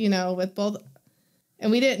of, with both.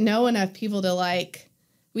 And we didn't know enough people to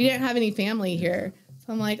we didn't have any family here.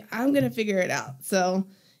 So I'm like, I'm going to figure it out. So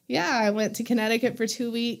yeah, I went to Connecticut for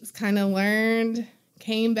 2 weeks, kind of learned,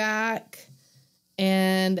 came back,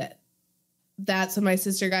 and that's when my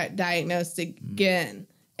sister got diagnosed again.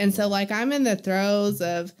 And so I'm in the throes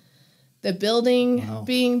of the building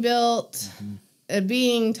being built,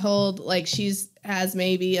 being told she's has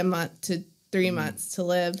maybe a month to 3 months to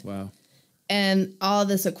live. Wow. And all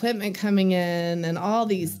this equipment coming in and all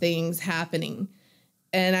these things happening.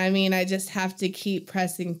 And I mean, I just have to keep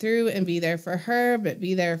pressing through and be there for her, but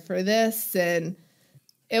be there for this. And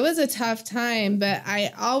it was a tough time, but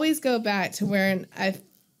I always go back to where I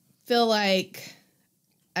feel like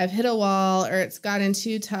I've hit a wall or it's gotten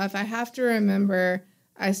too tough. I have to remember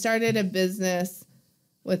I started a business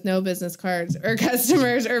with no business cards or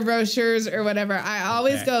customers or brochures or whatever. I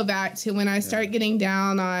always go back to when I start getting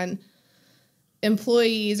down on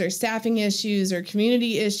employees or staffing issues or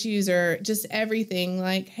community issues or just everything.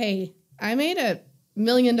 Hey, I made $1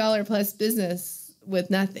 million plus business with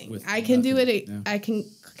nothing. I can do it. Yeah. I can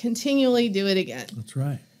continually do it again. That's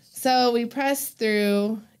right. So we pressed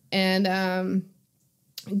through and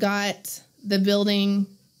got the building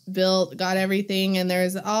built, got everything. And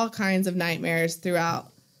there's all kinds of nightmares throughout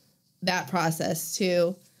that process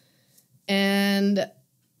too. And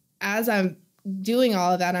as I'm doing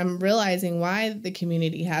all of that, I'm realizing why the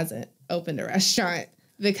community hasn't opened a restaurant,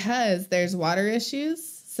 because there's water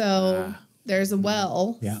issues. So there's a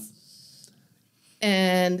well. Yeah.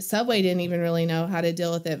 And Subway didn't even really know how to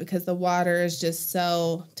deal with it because the water is just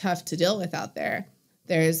so tough to deal with out there.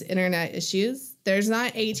 There's internet issues. There's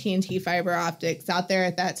not AT&T fiber optics out there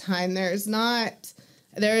at that time. My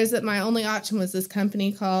only option was this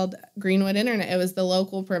company called Greenwood Internet. It was the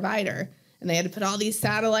local provider. And they had to put all these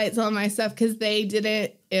satellites on my stuff because they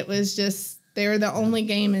didn't. It was just, they were the only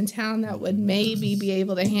game in town that would maybe be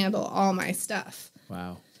able to handle all my stuff.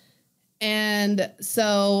 Wow. And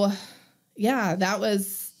so, yeah,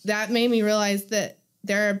 that made me realize that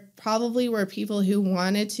there probably were people who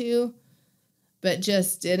wanted to, but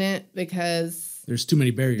just didn't because there's too many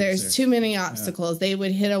barriers. There's too many obstacles. Yeah. They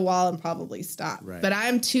would hit a wall and probably stop. Right. But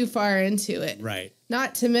I'm too far into it. Right.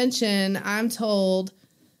 Not to mention, I'm told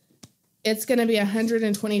it's going to be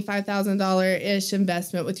 $125,000-ish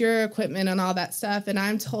investment with your equipment and all that stuff. And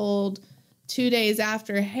I'm told 2 days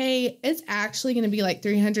after, hey, it's actually going to be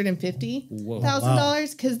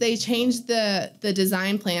 $350,000 because they changed the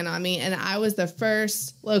design plan on me. And I was the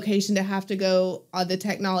first location to have to go on the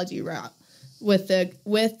technology route with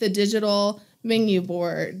the digital menu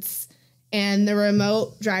boards and the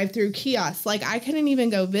remote drive-through kiosks. I couldn't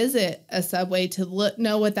even go visit a Subway to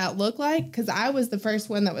know what that looked like because I was the first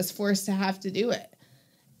one that was forced to have to do it.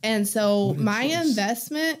 And so my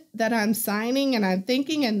investment that I'm signing and I'm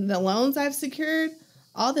thinking and the loans I've secured,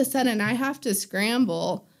 all of a sudden I have to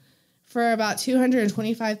scramble for about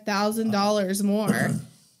 $225,000 more.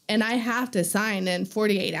 And I have to sign in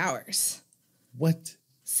 48 hours. What?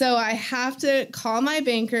 So I have to call my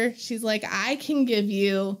banker. She's like, I can give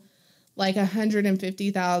you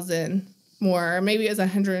 $150,000 more, or maybe it was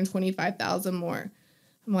 $125,000 more.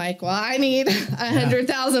 I'm like, well, I need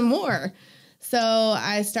 $100,000 more. So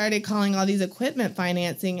I started calling all these equipment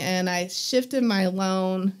financing, and I shifted my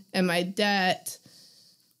loan and my debt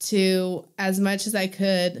to as much as I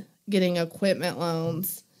could getting equipment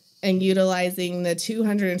loans and utilizing the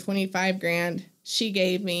 $225,000 she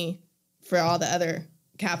gave me for all the other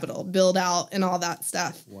capital build out and all that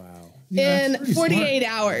stuff. Wow. In 48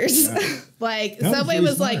 hours. Yeah. Subway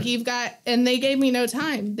was smart. And they gave me no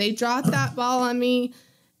time. They dropped that ball on me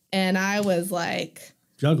and I was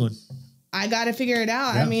juggling. I got to figure it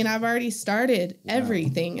out. Yeah. I mean, I've already started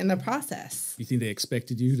everything in the process. You think they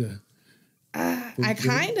expected you to? I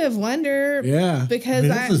kind of wonder. Yeah. Because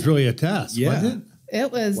this was really a test, wasn't it?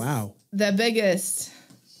 It was the biggest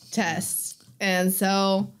test. And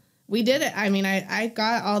so we did it. I mean, I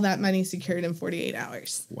got all that money secured in 48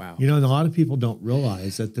 hours. Wow. And a lot of people don't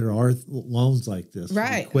realize that there are loans like this for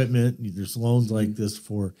equipment. There's loans like this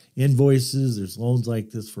for invoices. There's loans like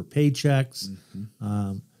this for paychecks.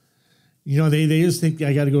 Mm-hmm. They just think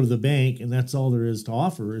I got to go to the bank and that's all there is to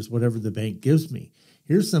offer is whatever the bank gives me.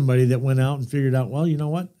 Here's somebody that went out and figured out, well, you know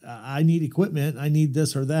what? I need equipment. I need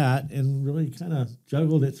this or that, and really kind of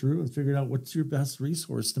juggled it through and figured out what's your best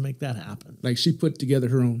resource to make that happen. Like she put together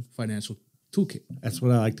her own financial toolkit. That's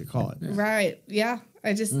what I like to call it. Yeah. Right. Yeah.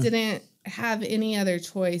 I just didn't have any other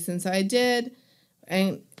choice. And so I did.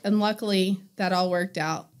 And luckily that all worked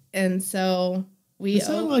out. And so it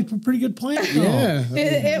sounded like a pretty good plan. Yeah.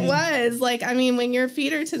 It was. Like, I mean, when your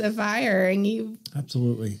feet are to the fire and you...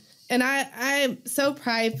 Absolutely. And I'm so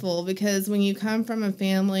prideful because when you come from a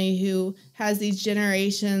family who has these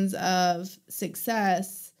generations of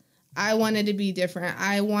success, I wanted to be different.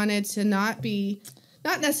 I wanted to not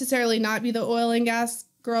necessarily not be the oil and gas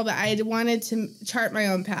girl, but I wanted to chart my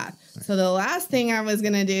own path. Right. So the last thing I was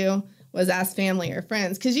going to do was ask family or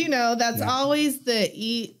friends. Because, that's always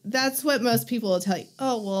that's what most people will tell you.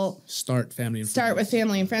 Oh, well, start with family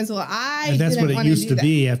and friends. Well, and that's what it used to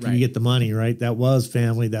be after you get the money, right? That was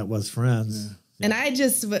family, that was friends. Yeah. And I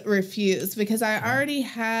just refused because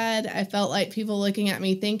I felt like people looking at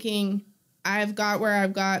me thinking I've got where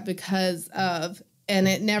I've got because of, and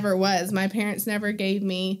it never was. My parents never gave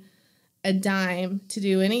me a dime to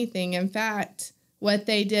do anything. In fact, what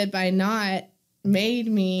they did by not made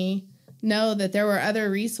me know that there were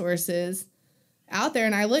other resources out there.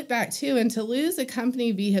 And I look back too, and to lose a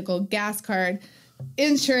company vehicle, gas card,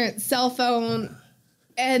 insurance, cell phone,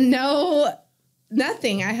 and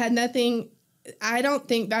nothing. I had nothing. I don't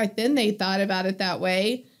think back then they thought about it that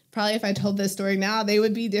way. Probably if I told this story now, they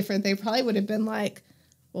would be different. They probably would have been like,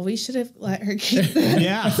 well, we should have let her keep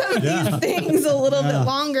some of these things a little bit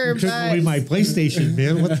longer. Couldn't leave my PlayStation,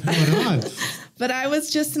 man. What's going on? But I was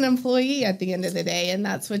just an employee at the end of the day, and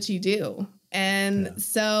that's what you do. And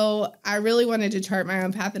so I really wanted to chart my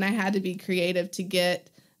own path, and I had to be creative to get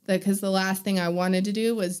because the last thing I wanted to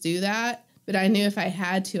do was do that. But I knew if I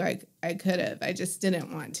had to, I could have. I just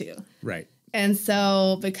didn't want to. Right. And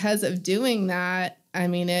so because of doing that, I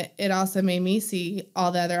mean, it also made me see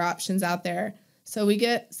all the other options out there. So we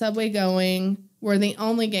get Subway going. We're the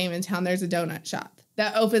only game in town. There's a donut shop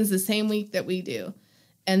that opens the same week that we do.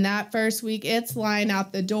 And that first week, it's line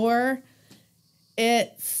out the door.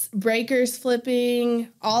 It's breakers flipping,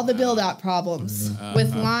 all the build-out problems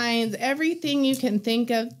with lines, everything you can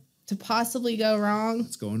think of to possibly go wrong.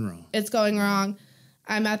 It's going wrong. It's going wrong.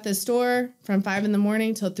 I'm at the store from 5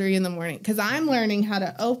 a.m. till 3 a.m. because I'm learning how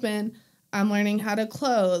to open. I'm learning how to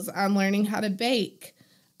close. I'm learning how to bake.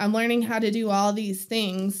 I'm learning how to do all these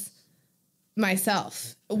things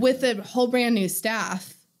myself with a whole brand new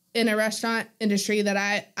staff in a restaurant industry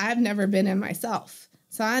that I've never been in myself.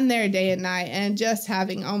 So I'm there day and night and just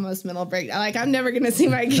having almost mental breakdown. Like I'm never going to see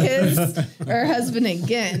my kids or husband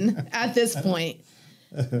again at this point.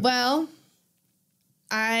 Well,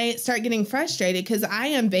 I start getting frustrated because I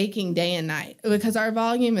am baking day and night because our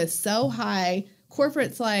volume is so high.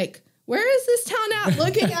 Corporate's like, where is this town at?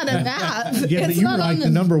 Looking at a map. Yeah, but you were like the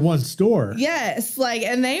number one store. Yes.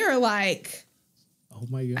 And they are like, oh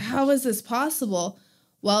my God, how is this possible?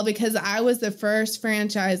 Well, because I was the first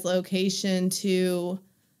franchise location to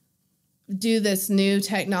do this new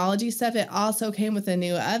technology stuff. It also came with a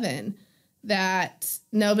new oven that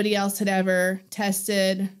nobody else had ever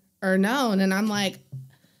tested or known. And I'm like,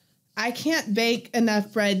 I can't bake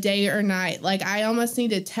enough bread day or night. Like I almost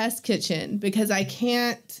need a test kitchen because I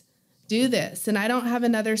can't do this. And I don't have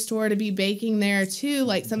another store to be baking there too.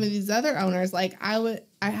 Like some of these other owners, like I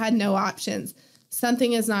had no options.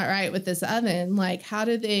 Something is not right with this oven. Like how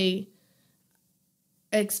do they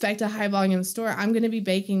expect a high volume store? I'm going to be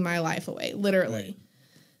baking my life away, literally,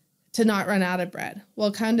 to not run out of bread.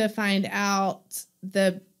 Well, come to find out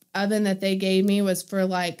the oven that they gave me was for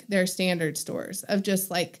like their standard stores of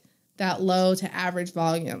just like that low to average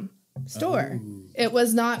volume store. Oh. It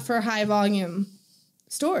was not for high volume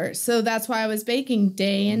stores. So that's why I was baking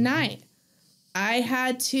day and night. I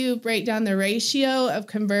had to break down the ratio of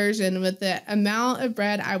conversion with the amount of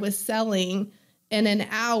bread I was selling in an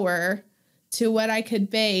hour to what I could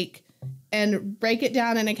bake and break it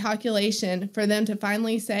down in a calculation for them to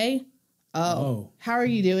finally say, oh, how are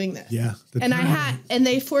you doing this? Yeah. And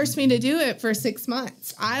they forced me to do it for 6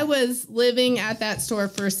 months. I was living at that store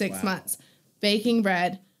for 6 months, baking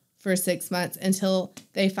bread for 6 months until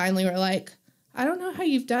they finally were like, I don't know how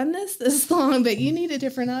you've done this long, but you need a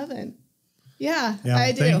different oven. Yeah,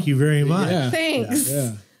 I do. Thank you very much. Yeah. Thanks.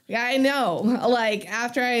 Yeah, I know. Like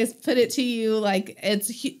after I put it to you, like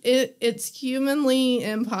it's humanly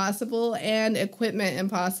impossible and equipment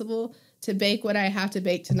impossible to bake what I have to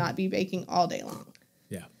bake to not be baking all day long.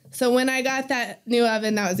 Yeah. So when I got that new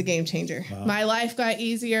oven, that was a game changer. Wow. My life got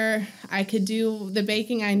easier. I could do the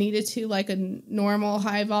baking I needed to, like a normal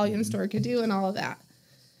high volume store could do, and all of that.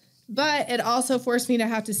 But it also forced me to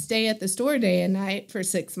have to stay at the store day and night for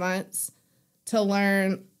 6 months to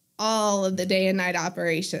learn all of the day and night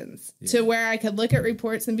operations, to where I could look at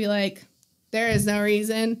reports and be like, there is no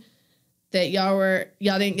reason that y'all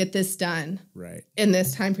didn't get this done in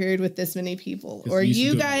this time period with this many people, or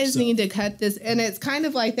you guys need to cut this. And it's kind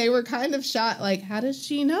of like they were kind of shocked, like, how does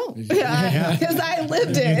she know? Because I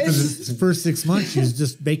lived it. The first 6 months she was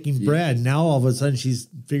just baking bread. Now all of a sudden she's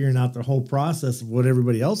figuring out the whole process of what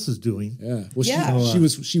everybody else is doing. Yeah. Well,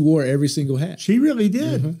 she wore every single hat. She really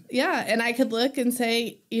did. Mm-hmm. Yeah. And I could look and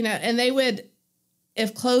say, and they would,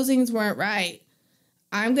 if closings weren't right,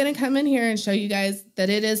 I'm going to come in here and show you guys that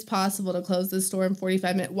it is possible to close the store in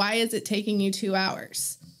 45 minutes. Why is it taking you 2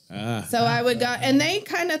 hours? So I would go, and they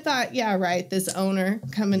kind of thought, yeah, right, this owner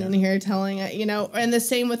coming in here telling it, and the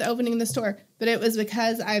same with opening the store. But it was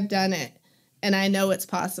because I've done it, and I know it's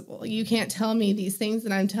possible. You can't tell me these things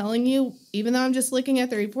that I'm telling you, even though I'm just looking at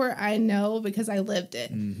the report. I know because I lived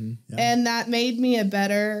it. Mm-hmm. Yeah. And that made me a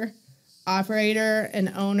better operator and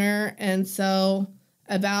owner. And so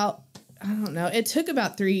I don't know, it took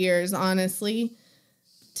about 3 years, honestly,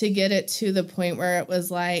 to get it to the point where it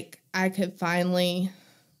was like I could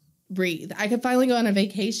breathe. I could finally go on a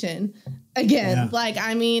vacation again.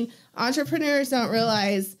 Yeah. Entrepreneurs don't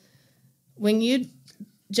realize when you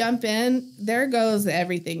jump in, there goes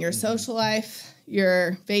everything. Your social life,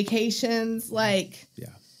 your vacations,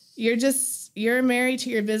 you're married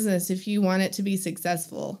to your business if you want it to be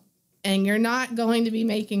successful. And you're not going to be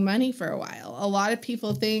making money for a while. A lot of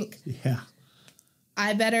people think,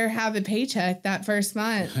 I better have a paycheck that first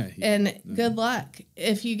month. And good luck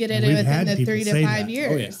if you get it within the 3 to 5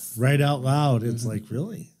 years. Oh, yeah. Right out loud. It's like,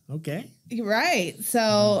 really? Okay. Right.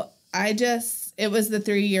 So it was the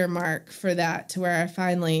 3-year mark for that, to where I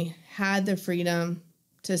finally had the freedom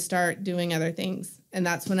to start doing other things. And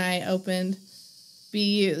that's when I opened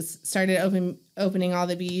BUs, started opening all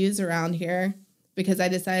the BUs around here. Because I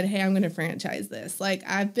decided, hey, I'm going to franchise this.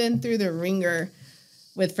 I've been through the ringer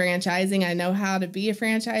with franchising. I know how to be a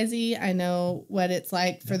franchisee. I know what it's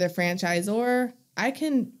like for the franchisor. I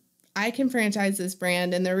can franchise this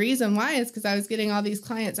brand. And the reason why is because I was getting all these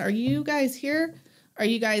clients. Are you guys here? Are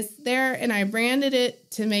you guys there? And I branded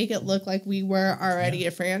it to make it look like we were already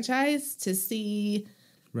a franchise, to see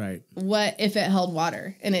what if it held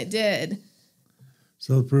water. And it did.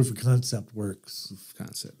 So the proof of concept works. Proof of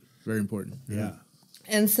concept. Very important. Yeah.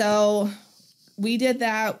 And so we did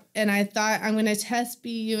that, and I thought, I'm going to test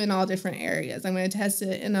BU in all different areas. I'm going to test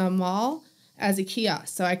it in a mall as a kiosk.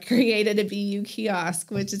 So I created a BU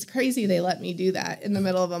kiosk, which is crazy they let me do that in the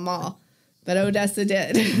middle of a mall. But Odessa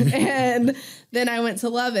did. And then I went to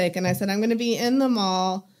Lubbock, and I said, I'm going to be in the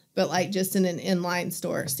mall, but just in an inline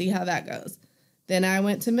store. See how that goes. Then I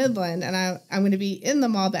went to Midland, and I'm going to be in the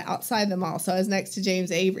mall, but outside the mall. So I was next to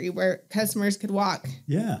James Avery, where customers could walk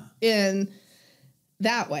in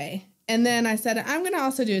that way. And then I said, I'm going to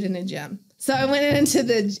also do it in a gym. So I went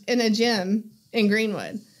in a gym in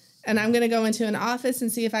Greenwood, and I'm going to go into an office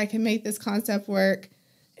and see if I can make this concept work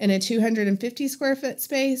in a 250 square foot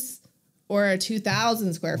space or a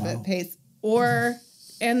 2,000 square foot space.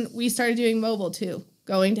 And we started doing mobile too,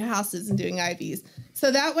 going to houses and doing IVs. So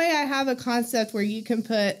that way I have a concept where you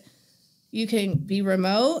can be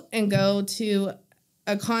remote and go to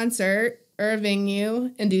a concert or a venue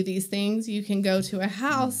and do these things. You can go to a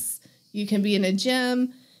house. You can be in a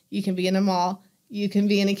gym. You can be in a mall. You can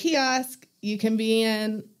be in a kiosk. You can be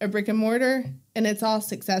in a brick and mortar, and it's all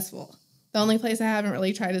successful. The only place I haven't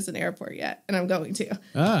really tried is an airport yet, and I'm going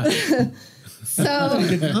to. So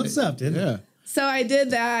good concept, isn't it? So I did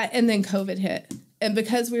that, and then COVID hit. And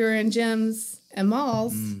because we were in gyms and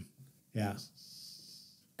malls,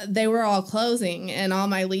 they were all closing, and all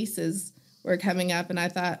my leases were coming up. And I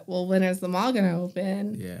thought, well, when is the mall going to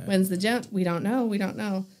open? Yeah. When's the gym? We don't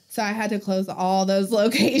know. So I had to close all those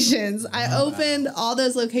locations. I opened all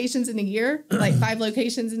those locations in a year, 5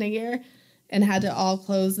 locations in a year, and had to all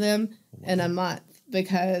close them in a month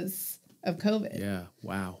because of COVID. Yeah.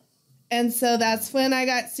 Wow. And so that's when I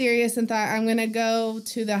got serious and thought, I'm going to go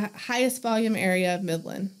to the highest volume area of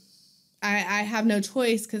Midland. I have no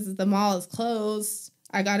choice because the mall is closed.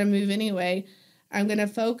 I got to move anyway. I'm going to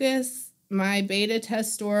focus my beta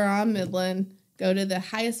test store on Midland, go to the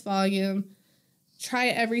highest volume, try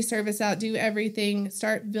every service out, do everything,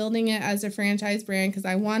 start building it as a franchise brand because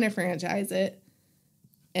I want to franchise it,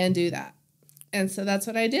 and do that. And so that's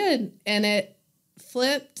what I did. And it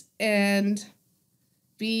flipped, and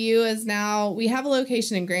BU is now, we have a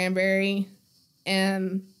location in Granbury,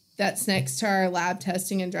 and that's next to our lab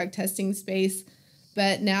testing and drug testing space.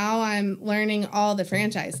 But now I'm learning all the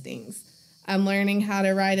franchise things. I'm learning how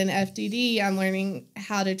to write an FDD. I'm learning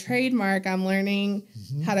how to trademark. I'm learning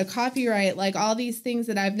how to copyright, like all these things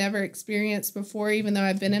that I've never experienced before, even though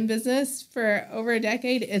I've been in business for over a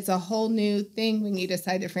decade. It's a whole new thing when you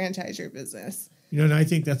decide to franchise your business. And I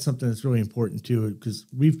think that's something that's really important too, because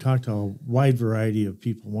we've talked to a wide variety of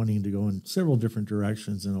people wanting to go in several different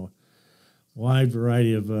directions and a wide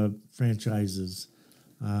variety of franchises.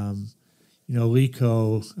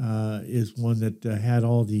 Lico is one that had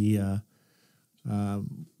all the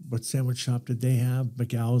what sandwich shop did they have?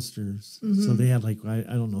 McAllister's. So they had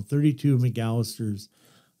 32 McAllister's.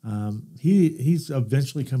 He's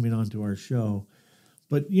eventually coming onto our show.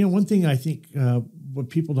 But, one thing I think what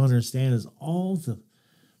people don't understand is all the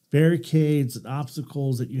barricades and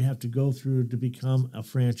obstacles that you have to go through to become a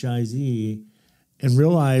franchisee, and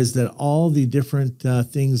realize that all the different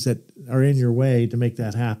things that are in your way to make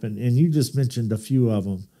that happen. And you just mentioned a few of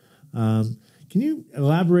them. Can you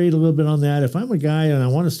elaborate a little bit on that? If I'm a guy and I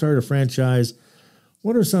want to start a franchise,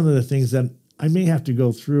 what are some of the things that I may have to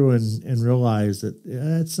go through and realize that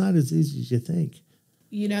it's not as easy as you think?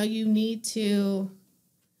 You need to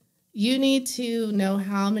know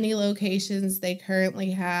how many locations they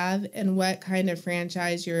currently have and what kind of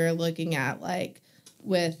franchise you're looking at. Like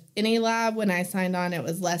with any lab, when I signed on, it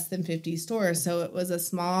was less than 50 stores. So it was a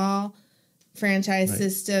small franchise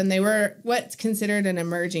system. They were what's considered an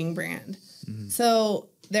emerging brand. So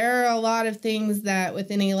there are a lot of things that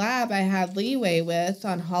with any lab I had leeway with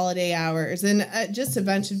on holiday hours and just a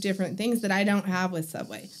bunch of different things that I don't have with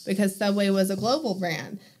Subway, because Subway was a global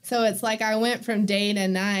brand. So it's like I went from day to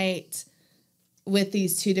night with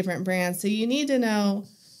these two different brands. So you need to know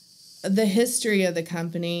the history of the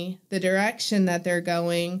company, the direction that they're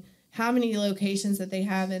going, how many locations that they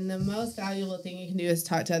have. And the most valuable thing you can do is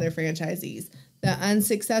talk to other franchisees, the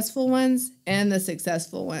unsuccessful ones and the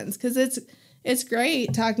successful ones. Because it's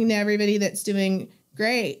great talking to everybody that's doing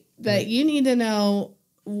great, but you need to know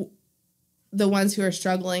the ones who are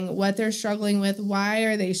struggling, what they're struggling with, why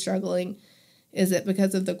are they struggling? Is it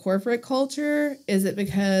because of the corporate culture? Is it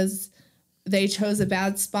because they chose a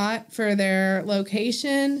bad spot for their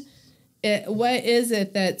location? What is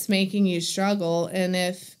it that's making you struggle? And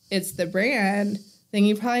if it's the brand, then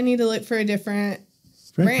you probably need to look for a different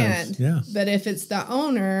brand. Yeah. But if it's the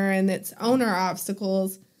owner and it's owner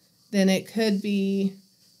obstacles, then it could be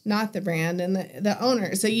not the brand and the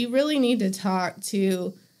owner. So you really need to talk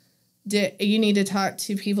to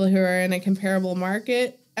people who are in a comparable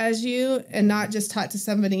market as you, and not just talk to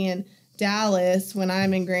somebody in Dallas when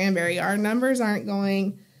I'm in Granbury. Our numbers aren't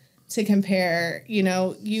going to compare.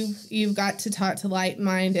 You've got to talk to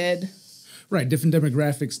like-minded. Right, different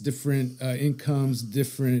demographics, different incomes,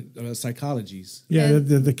 different psychologies. Yeah,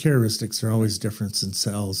 the characteristics are always different in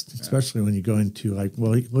sales, especially when you go into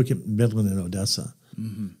look at Midland and Odessa.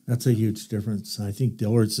 That's a huge difference. I think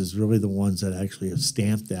Dillard's is really the ones that actually have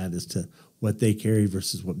stamped that as to what they carry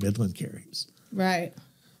versus what Midland carries. Right.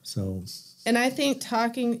 So, and I think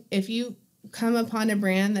if you come upon a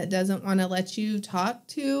brand that doesn't want to let you talk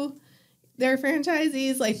to their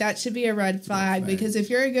franchisees, that should be a red flag, because if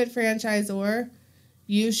you're a good franchisor,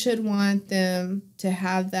 you should want them to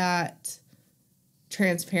have that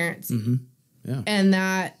transparency and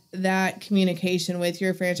that communication with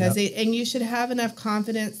your franchisee. And you should have enough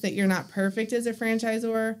confidence that you're not perfect as a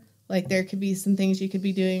franchisor. There could be some things you could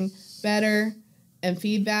be doing better, and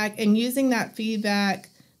feedback, and using that feedback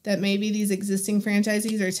that maybe these existing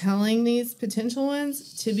franchisees are telling these potential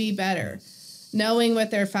ones to be better. Knowing what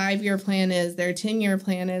their 5-year plan is, their 10-year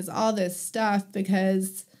plan is, all this stuff,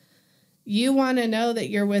 because you want to know that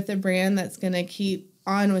you're with a brand that's going to keep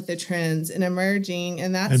on with the trends and emerging,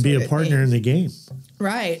 and be a partner in the game.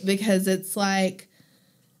 Right, because it's like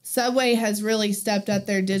Subway has really stepped up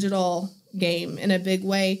their digital game in a big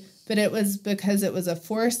way, but it was because it was a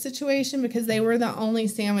forced situation, because they were the only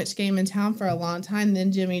sandwich game in town for a long time.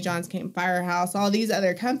 Then Jimmy John's came, Firehouse, all these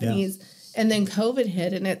other companies, and then COVID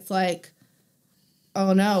hit, and it's like,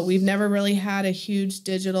 oh no, we've never really had a huge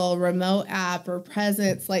digital remote app or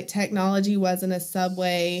presence. Technology wasn't a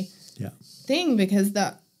Subway thing, because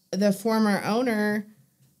the former owner,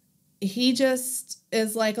 he just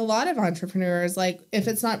is like a lot of entrepreneurs. If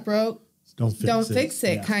it's not broke, don't fix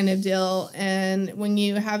it kind of deal. And when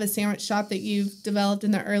you have a sandwich shop that you've developed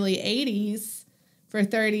in the early 80s for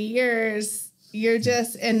 30 years, you're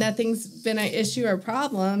just, and nothing's been an issue or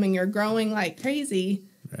problem, and you're growing like crazy.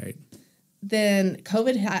 Right. Then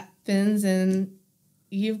COVID happens, and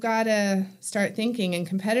you've got to start thinking, and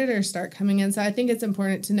competitors start coming in. So I think it's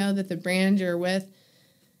important to know that the brand you're with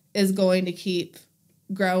is going to keep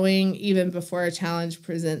growing even before a challenge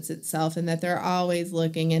presents itself, and that they're always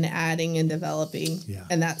looking and adding and developing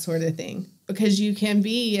and that sort of thing. Because you can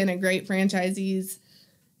be in a great franchisee's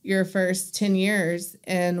your first 10 years,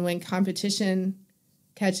 and when competition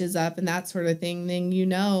catches up and that sort of thing, then you've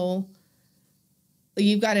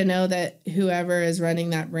got to know that whoever is running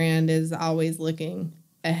that brand is always looking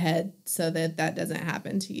ahead so that that doesn't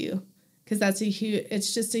happen to you. Because that's a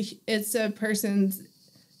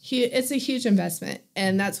huge investment.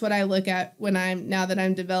 And that's what I look at now that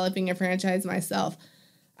I'm developing a franchise myself.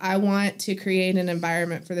 I want to create an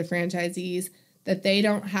environment for the franchisees that they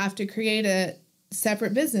don't have to create a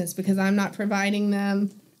separate business because I'm not providing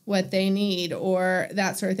them what they need or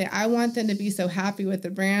that sort of thing. I want them to be so happy with the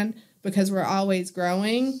brand because we're always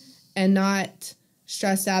growing and not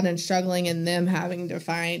stressed out and struggling and them having to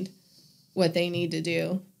find what they need to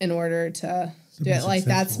do in order to do it. Like,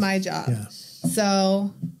 that's my job. Yeah.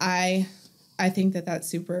 So I think that that's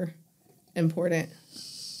super important.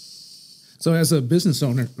 So as a business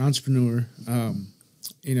owner, entrepreneur,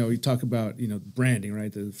 you talk about, branding,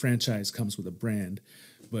 right? The franchise comes with a brand,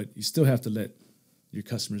 but you still have to let your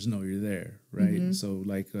customers know you're there, right? Mm-hmm. So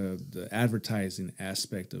like the advertising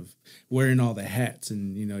aspect of wearing all the hats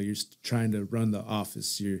and, you're trying to run the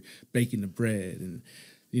office, you're baking the bread and,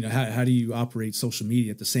 how do you operate social media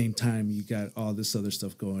at the same time you got all this other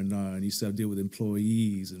stuff going on? You still have to deal with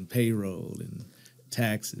employees and payroll and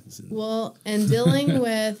taxes. And dealing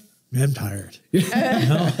with... I'm tired. And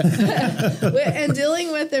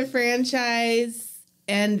dealing with the franchise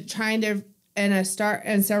and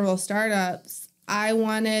several startups, I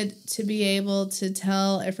wanted to be able to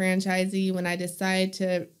tell a franchisee when I decide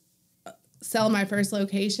to sell my first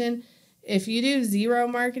location, if you do zero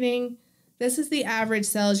marketing, this is the average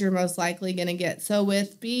sales you're most likely going to get. So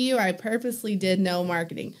with BU, I purposely did no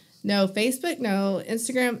marketing. No Facebook, no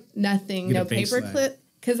Instagram, nothing, no pay-per-click.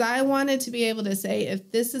 Because I wanted to be able to say,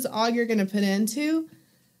 if this is all you're going to put into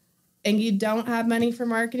and you don't have money for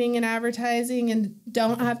marketing and advertising and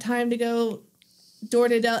don't have time to go door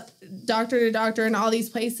to doctor and all these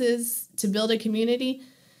places to build a community,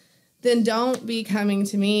 then don't be coming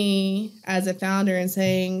to me as a founder and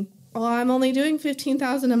saying, oh, I'm only doing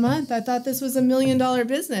 $15,000 a month. I thought this was $1 million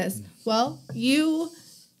business. Well,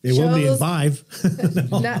 it will be in 5.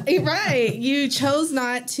 Right. You chose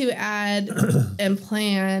not to add and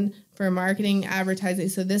plan for marketing, advertising.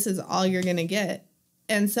 So this is all you're going to get.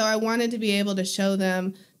 And so I wanted to be able to show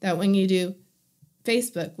them that when you do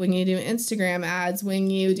Facebook, when you do Instagram ads, when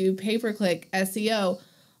you do pay-per-click, SEO,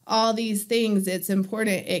 all these things, it's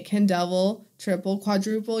important. It can double, triple,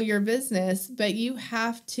 quadruple your business. But you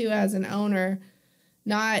have to, as an owner,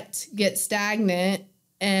 not get stagnant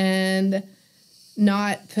and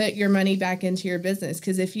not put your money back into your business.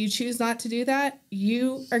 Because if you choose not to do that,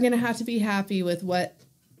 you are going to have to be happy with what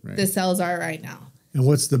the sales are right now. And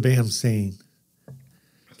what's the BAM saying?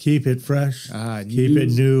 Keep it fresh, keep it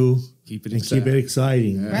new, keep it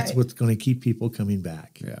exciting. Yeah. That's what's going to keep people coming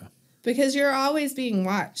back. Yeah. Because you're always being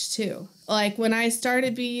watched, too. Like, when I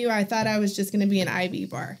started BU, I thought I was just going to be an IV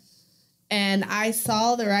bar. And I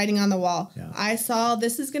saw the writing on the wall. Yeah. I saw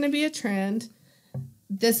this is going to be a trend.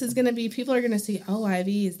 This is going to be, people are going to see, oh,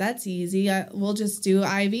 IVs, that's easy. We'll just do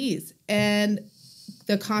IVs. And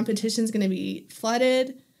the competition's going to be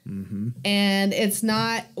flooded. Mm-hmm. And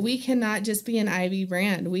we cannot just be an IV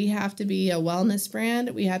brand. We have to be a wellness brand.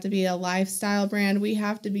 We have to be a lifestyle brand. We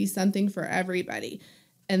have to be something for everybody.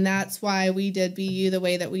 And that's why we did BU the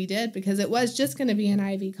way that we did, because it was just going to be an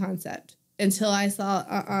IV concept until I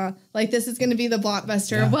saw, this is going to be the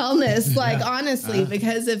Blockbuster of wellness. Honestly,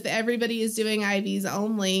 because if everybody is doing IVs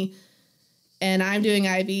only and I'm doing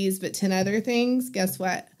IVs but 10 other things, guess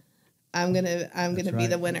what? I'm gonna be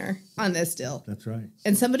the winner on this deal. That's right.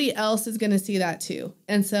 And somebody else is gonna see that too.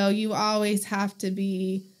 And so you always have to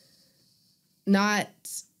be not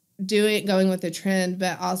going with the trend,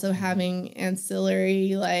 but also having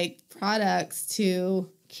ancillary products to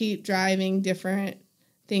keep driving different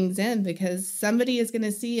things in, because somebody is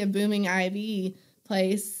gonna see a booming IV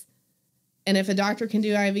place. And if a doctor can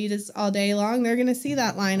do IVs all day long, they're gonna see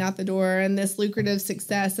that line out the door and this lucrative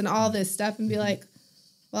success and all this stuff and be like,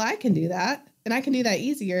 well, I can do that, and I can do that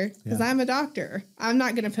easier because I'm a doctor. I'm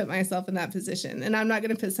not going to put myself in that position, and I'm not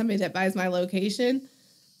going to put somebody that buys my location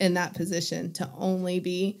in that position to only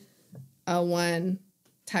be a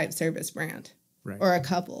one-type service brand or a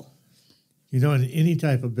couple. In any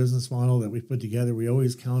type of business model that we put together, we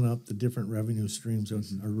always count up the different revenue streams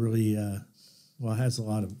that are really, has a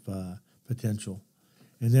lot of potential.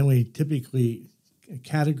 And then we typically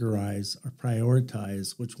categorize or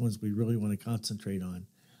prioritize which ones we really want to concentrate on.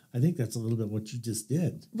 I think that's a little bit what you just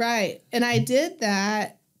did. Right. And I did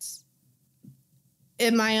that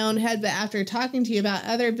in my own head, but after talking to you about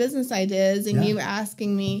other business ideas and you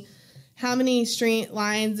asking me how many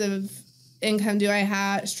streams of income do I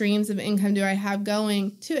have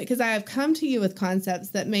going to it? Because I have come to you with concepts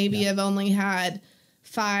that maybe have only had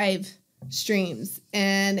 5 streams.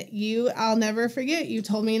 And I'll never forget, you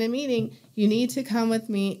told me in a meeting, you need to come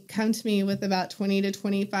to me with about 20 to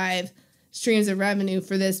 25 streams of revenue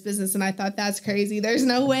for this business. And I thought, that's crazy. There's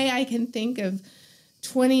no way I can think of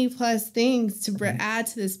 20 plus things to add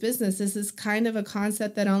to this business. This is kind of a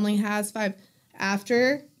concept that only has 5.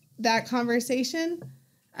 After that conversation,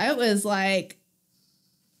 I was like,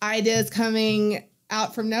 ideas coming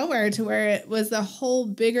out from nowhere to where it was a whole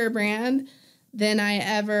bigger brand than I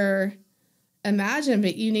ever imagined.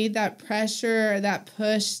 But you need that pressure, that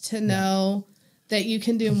push to know that you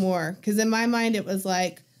can do more. Because in my mind, it was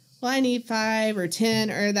like, well, I need 5 or 10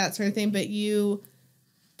 or that sort of thing. But you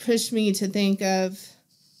pushed me to think of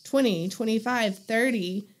 20, 25,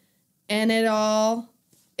 30. And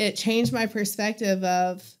it changed my perspective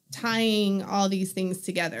of tying all these things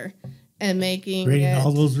together and creating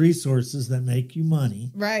all those resources that make you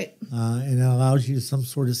money. Right. And it allows you some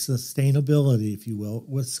sort of sustainability, if you will,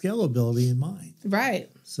 with scalability in mind.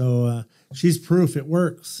 Right. So she's proof it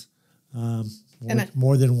works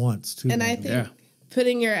more than once, too. And I think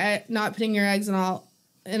not putting your eggs in all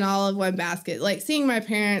of one basket, like seeing my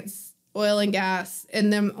parents oil and gas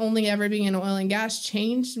and them only ever being in oil and gas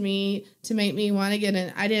changed me to make me want to get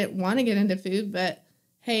in. I didn't want to get into food, but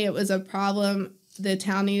hey, it was a problem. The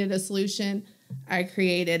town needed a solution. I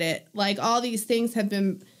created it. Like all these things have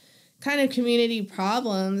been kind of community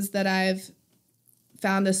problems that I've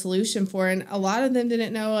found a solution for. And a lot of them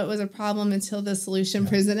didn't know it was a problem until the solution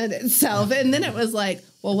presented itself. And then it was like,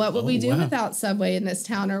 well, what would we do without Subway in this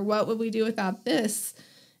town? Or what would we do without this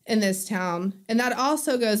in this town? And that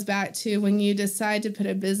also goes back to when you decide to put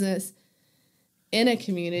a business in a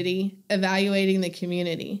community, evaluating the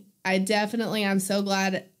community. I'm so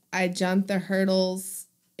glad I jumped the hurdles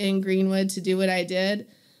in Greenwood to do what I did.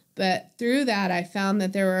 But through that, I found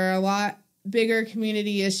that there were a lot bigger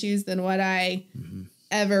community issues than what I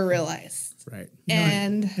ever realized. Right.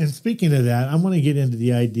 And speaking of that, I want to get into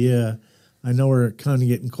the idea. I know we're kind of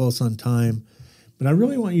getting close on time, but I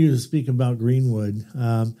really want you to speak about Greenwood,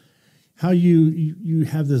 how you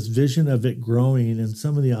have this vision of it growing and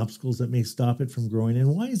some of the obstacles that may stop it from growing.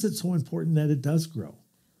 And why is it so important that it does grow?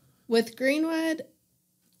 With Greenwood,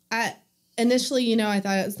 initially, I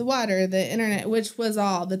thought it was the water, the internet, which was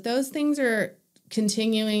all. But those things are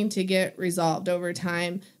continuing to get resolved over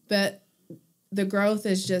time. But the growth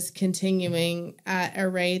is just continuing at a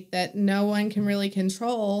rate that no one can really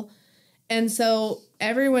control. And so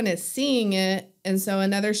everyone is seeing it. And so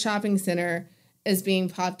another shopping center is being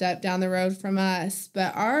popped up down the road from us.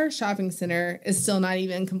 But our shopping center is still not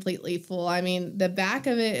even completely full. I mean, the back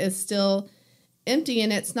of it is still empty,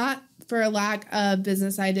 and it's not for a lack of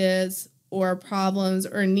business ideas or problems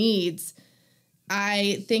or needs.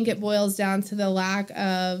 I think it boils down to the lack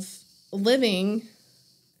of living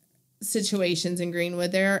situations in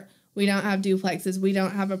Greenwood. We don't have duplexes, we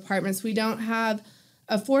don't have apartments, we don't have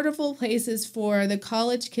affordable places for the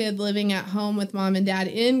college kid living at home with mom and dad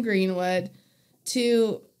in Greenwood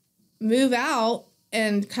to move out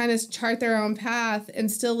and kind of chart their own path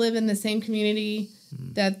and still live in the same community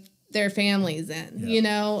that their families in.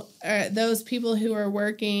 Those people who are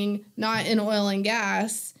working not in oil and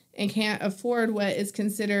gas and can't afford what is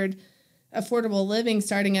considered affordable living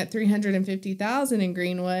starting at $350,000 in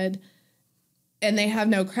Greenwood, and they have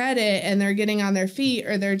no credit and they're getting on their feet,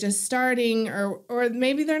 or they're just starting, or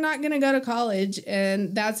maybe they're not going to go to college,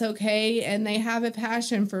 and that's okay, and they have a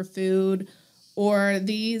passion for food or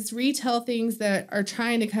these retail things that are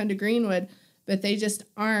trying to come to Greenwood, but they just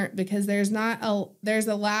aren't, because there's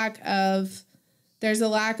a lack of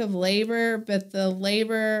labor, but the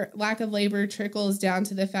lack of labor trickles down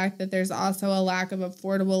to the fact that there's also a lack of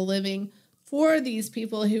affordable living for these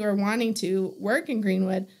people who are wanting to work in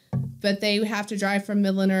Greenwood, but they have to drive from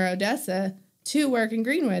Midland or Odessa to work in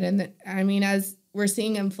Greenwood. And as we're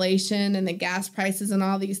seeing inflation and the gas prices and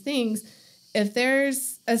all these things, if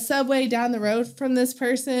there's a Subway down the road from this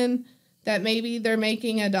person that maybe they're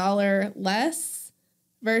making $1 less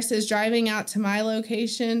versus driving out to my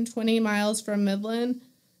location 20 miles from Midland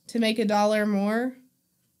to make $1 more,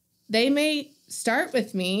 they may start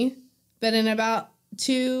with me, but in about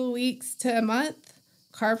 2 weeks to a month,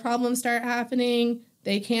 car problems start happening.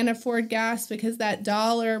 They can't afford gas because that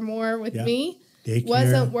 $1 more with me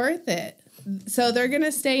wasn't worth it. So they're going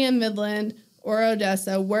to stay in Midland or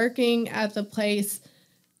Odessa working at the place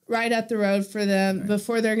right up the road for them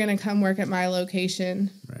before they're going to come work at my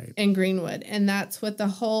location in Greenwood. And that's what the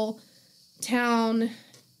whole town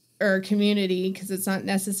or community, because it's not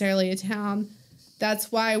necessarily a town,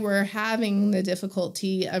 that's why we're having the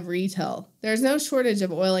difficulty of retail. There's no shortage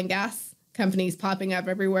of oil and gas companies popping up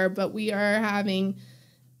everywhere, but we are having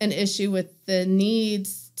an issue with the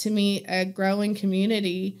needs to meet a growing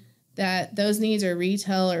community, that those needs are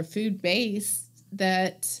retail or food-based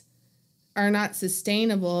that are not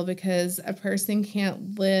sustainable, because a person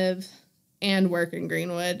can't live and work in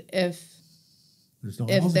Greenwood if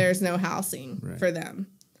there's no housing for them.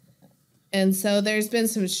 And so there's been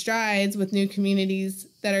some strides with new communities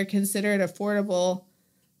that are considered affordable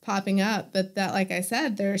popping up, but that, like I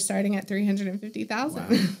said, they're starting at $350,000.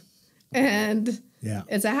 Wow. And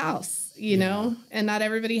it's a house, you know, and not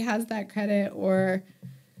everybody has that credit, or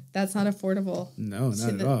that's not affordable. No,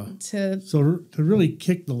 not at all. So to really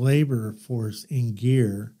kick the labor force in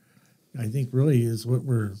gear, I think really is what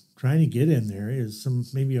we're trying to get in there, is some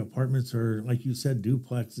maybe apartments or, like you said,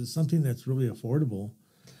 duplexes, something that's really affordable,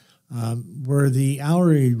 where the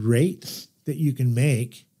hourly rate that you can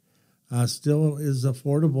make still is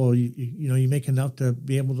affordable. You know, you make enough to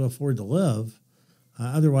be able to afford to live.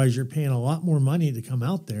 Otherwise, you're paying a lot more money to come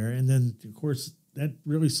out there. And then, of course, that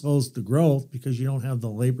really slows the growth because you don't have the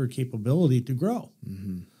labor capability to grow.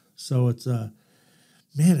 Mm-hmm. So it's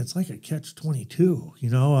it's like a catch-22. You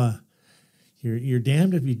know, you're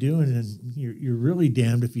damned if you do, and you're really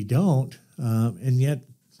damned if you don't. And yet,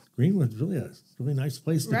 Greenwood's really a really nice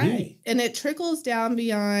place to be. And it trickles down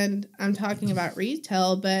beyond. I'm talking about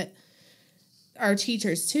retail, but our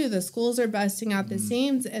teachers too. The schools are busting out the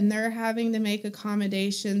seams, and they're having to make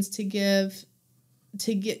accommodations to get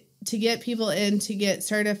people in to get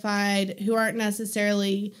certified who aren't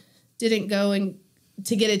necessarily didn't go and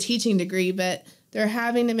to get a teaching degree, but they're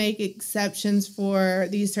having to make exceptions for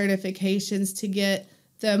these certifications to get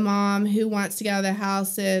the mom who wants to get out of the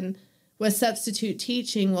house and with substitute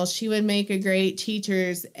teaching. Well, she would make a great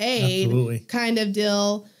teacher's aide kind of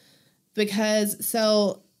deal, because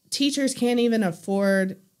so teachers can't even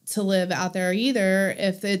afford to live out there either.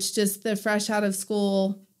 If it's just the fresh out of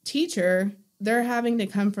school teacher, they're having to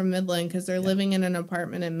come from Midland because they're living in an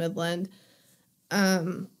apartment in Midland.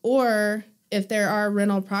 Or if there are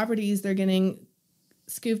rental properties, they're getting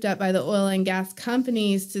scooped up by the oil and gas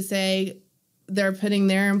companies to say they're putting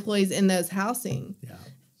their employees in those housing. Yeah.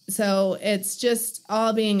 So it's just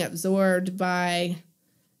all being absorbed by,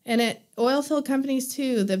 and oil field companies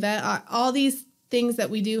too, the vet, all these things that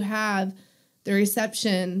we do have, the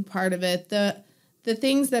reception part of it, the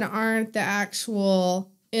things that aren't the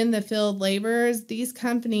actual in the field laborers, these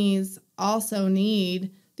companies also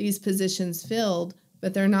need these positions filled,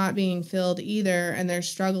 but they're not being filled either, and they're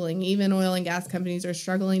struggling. Even oil and gas companies are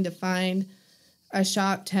struggling to find a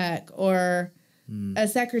shop tech or a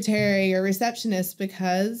secretary or receptionist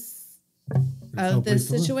because of this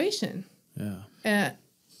situation. Yeah.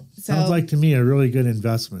 Sounds like to me a really good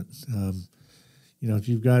investment. You know, if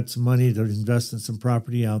you've got some money to invest in some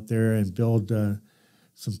property out there and build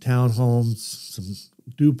some townhomes, some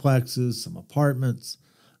duplexes, some apartments,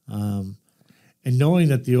 and knowing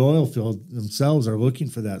that the oil field themselves are looking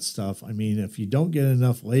for that stuff. I mean, if you don't get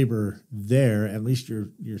enough labor there, at least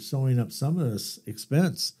you're sewing up some of this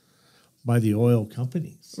expense by the oil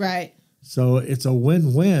companies. Right. So it's a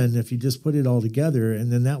win-win if you just put it all together,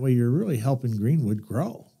 and then that way you're really helping Greenwood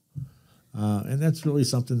grow. And that's really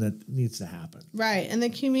something that needs to happen. Right. And the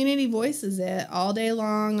community voices it all day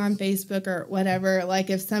long on Facebook or whatever.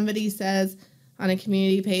 Like if somebody says on a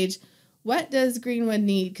community page, what does Greenwood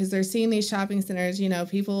need? Because they're seeing these shopping centers, you know,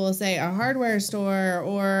 people will say a hardware store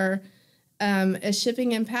or a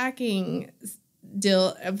shipping and packing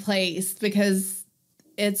place, because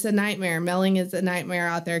it's a nightmare. Mailing is a nightmare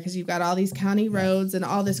out there because you've got all these county roads and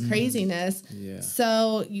all this craziness. Yeah.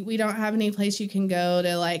 So we don't have any place you can go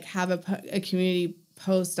to like have a community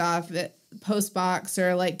post box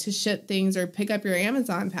or like to ship things or pick up your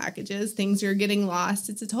Amazon packages. Things are getting lost.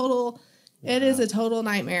 It is a total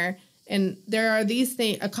nightmare. And there are these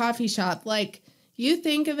things, a coffee shop, like you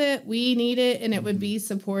think of it, we need it, and it would be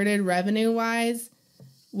supported revenue wise.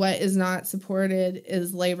 What is not supported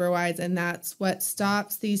is labor wise. And that's what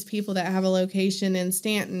stops these people that have a location in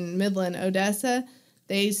Stanton, Midland, Odessa.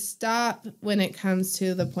 They stop when it comes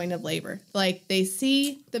to the point of labor. Like they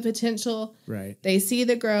see the potential, right? They see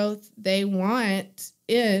the growth they want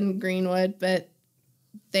in Greenwood, but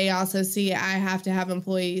they also see I have to have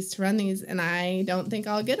employees to run these, and I don't think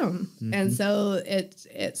I'll get them. Mm-hmm. And so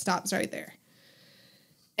it stops right there.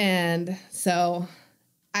 And so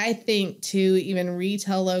I think too, even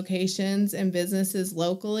retail locations and businesses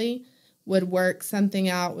locally, would work something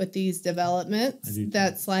out with these developments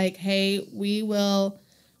that's like, hey, we will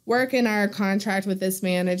work in our contract with this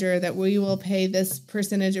manager that we will pay this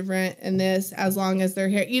percentage of rent and this as long as they're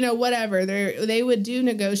here, you know, whatever. They would do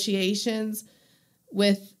negotiations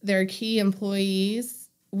with their key employees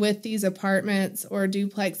with these apartments or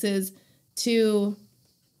duplexes to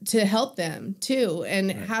help them too,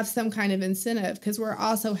 and have some kind of incentive, because we're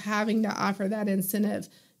also having to offer that incentive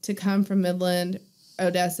to come from Midland,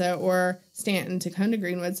 Odessa, or Stanton to come to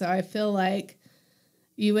Greenwood. So I feel like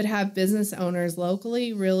you would have business owners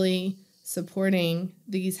locally really supporting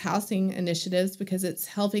these housing initiatives because it's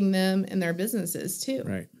helping them and their businesses too.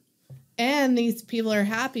 Right. And these people are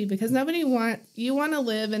happy because you want to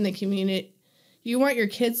live in the community. You want your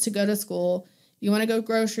kids to go to school. You want to go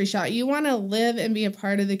grocery shop. You want to live and be a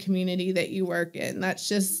part of the community that you work in. That's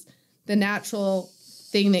just the natural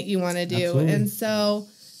thing that you want to do. Absolutely. And so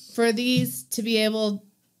for these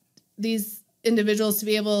individuals to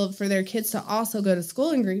be able for their kids to also go to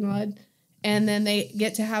school in Greenwood, and then they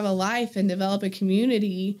get to have a life and develop a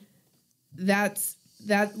community, that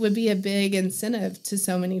would be a big incentive to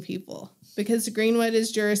so many people, because Greenwood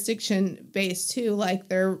is jurisdiction based too. Like,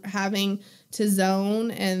 they're having to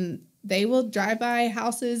zone, and they will drive by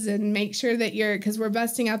houses and make sure that because we're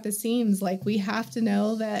busting out the seams. Like, we have to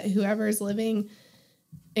know that whoever is living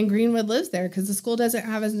in Greenwood lives there, because the school doesn't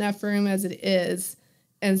have enough room as it is.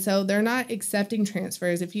 And so they're not accepting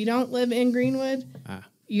transfers. If you don't live in Greenwood,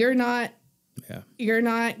 you're not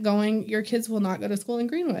going, your kids will not go to school in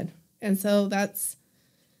Greenwood. And so that's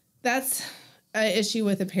an issue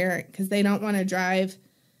with a parent, because they don't want to drive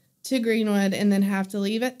to Greenwood and then have to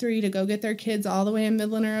leave at 3 to go get their kids all the way in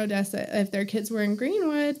Midland or Odessa. If their kids were in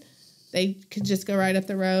Greenwood, they could just go right up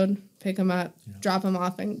the road, pick them up, drop them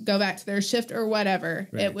off, and go back to their shift or whatever.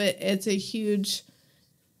 Right.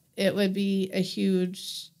 It would be a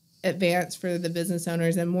huge advance for the business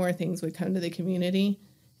owners, and more things would come to the community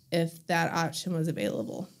if that option was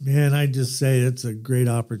available. Man, I just say it's a great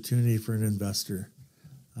opportunity for an investor.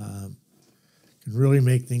 Can really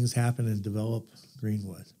make things happen and develop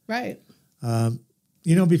Greenwood. Right.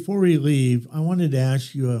 Before we leave, I wanted to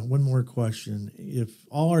ask you one more question. If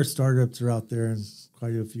all our startups are out there, and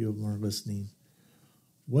quite a few of them are listening,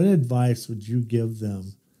 what advice would you give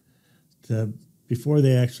them before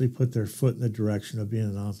they actually put their foot in the direction of being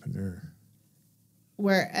an entrepreneur?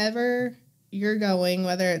 Wherever you're going,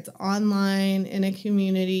 whether it's online, in a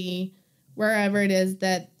community, wherever it is,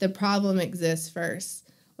 that the problem exists first.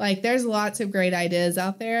 Like, there's lots of great ideas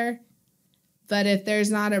out there, but if there's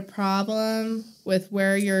not a problem with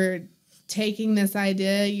where you're taking this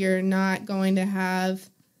idea, you're not going to have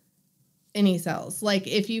any sales. Like,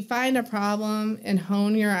 if you find a problem and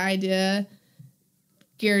hone your idea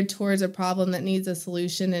geared towards a problem that needs a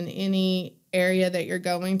solution in any area that you're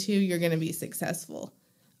going to, you're going to be successful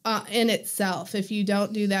in itself. If you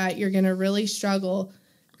don't do that, you're going to really struggle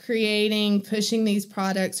pushing these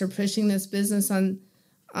products or pushing this business on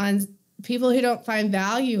people who don't find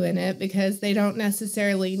value in it because they don't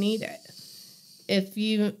necessarily need it. If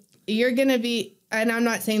you're going to be, and I'm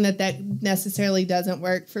not saying that necessarily doesn't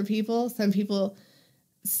work for people. Some people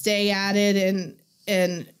stay at it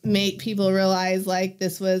and make people realize like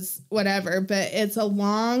this was whatever, but it's a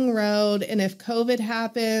long road. And if COVID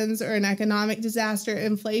happens or an economic disaster,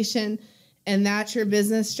 inflation, and that's your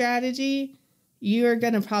business strategy, you are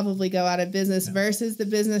going to probably go out of business versus the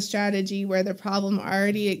business strategy where the problem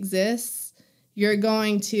already exists. You're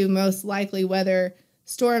going to most likely weather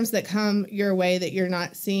storms that come your way that you're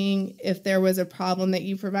not seeing if there was a problem that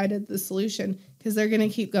you provided the solution, because they're going to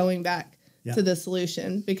keep going back to the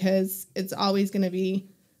solution because it's always going to be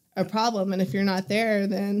a problem. And if you're not there,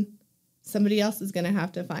 then somebody else is going to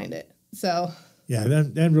have to find it. So yeah,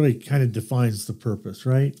 that really kind of defines the purpose,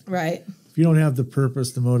 right? Right. If you don't have the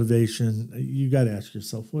purpose, the motivation, you got to ask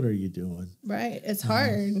yourself, what are you doing? Right. It's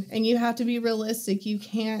hard. And you have to be realistic. You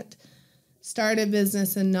can't start a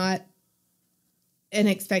business and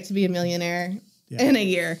expect to be a millionaire in a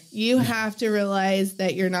year. You have to realize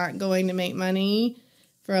that you're not going to make money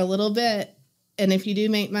for a little bit. And if you do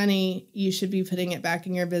make money, you should be putting it back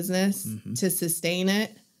in your business to sustain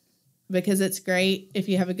it, because it's great if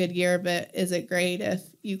you have a good year, but is it great if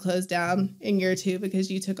you close down in year 2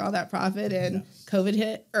 because you took all that profit and COVID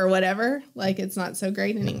hit or whatever? Like, it's not so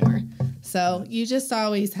great anymore. So you just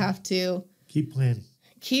always have to keep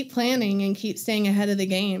planning and keep staying ahead of the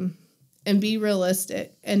game and be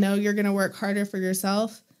realistic and know you're going to work harder for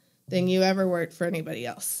yourself than you ever worked for anybody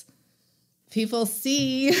else. People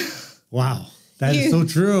see. Wow. That is so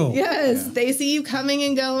true. Yes. Yeah. They see you coming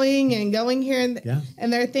and going here.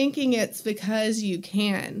 And they're thinking it's because you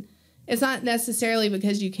can. It's not necessarily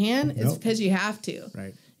because you can, it's Nope. because you have to.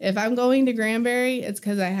 Right. If I'm going to Granbury, it's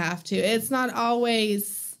because I have to. It's not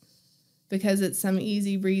always because it's some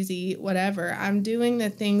easy breezy, whatever. I'm doing the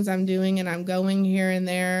things I'm doing, and I'm going here and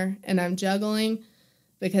there, and I'm juggling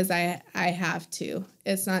because I have to.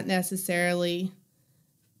 It's not necessarily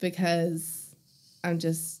because I'm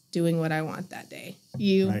just doing what I want that day.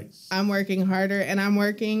 Right. I'm working harder, and I'm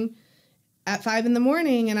working at 5 a.m,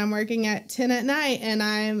 and I'm working at 10 at night,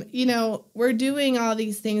 and we're doing all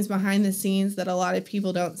these things behind the scenes that a lot of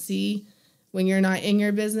people don't see. When you're not in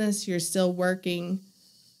your business, you're still working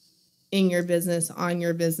in your business, on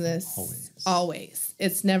your business. Always.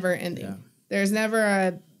 It's never ending. Yeah. There's never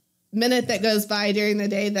a minute that goes by during the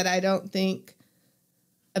day that I don't think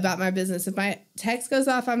about my business. If my text goes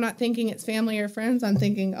off, I'm not thinking it's family or friends. I'm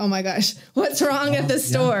thinking, oh my gosh, what's wrong at the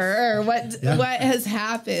store, or what has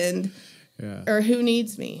happened. Yeah. Or who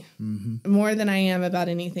needs me more than I am about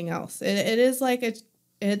anything else. It is like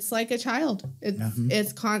it's like a child.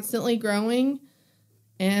 It's constantly growing,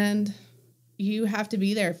 and you have to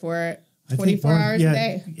be there for it 24 hours a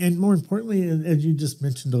day. And more importantly, as you just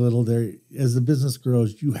mentioned a little there, as the business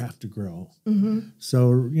grows, you have to grow.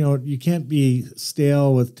 So, you can't be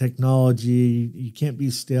stale with technology. You can't be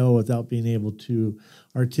stale without being able to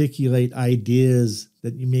articulate ideas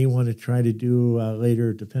that you may want to try to do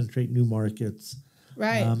later to penetrate new markets.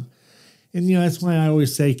 Right. And that's why I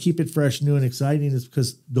always say keep it fresh, new, and exciting, is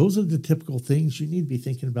because those are the typical things you need to be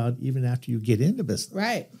thinking about even after you get into business.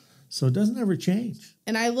 Right. So it doesn't ever change.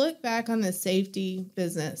 And I look back on the safety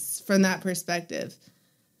business from that perspective.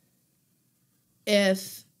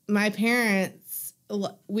 If my parents,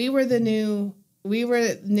 we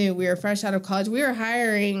were fresh out of college. We were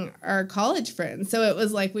hiring our college friends. So it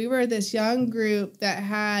was like we were this young group that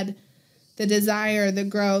had the desire, the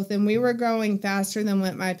growth, and we were growing faster than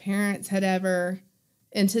what my parents had ever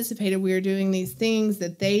anticipated. We were doing these things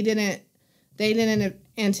that they didn't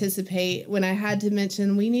anticipate. When I had to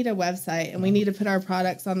mention we need a website and we need to put our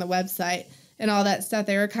products on the website and all that stuff,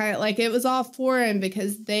 they were kind of like, it was all foreign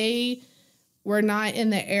because they were not in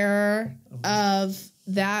the era of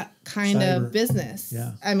that kind of business.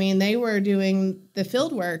 Yeah. I mean, they were doing the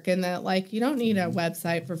field work, and that, like, you don't need a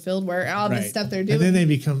website for field work, all the stuff they're doing. And then they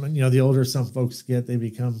become, the older some folks get, they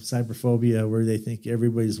become cyberphobia, where they think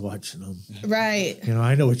everybody's watching them. Right.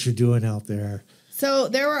 I know what you're doing out there. So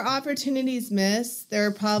there were opportunities missed. There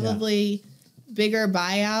were probably bigger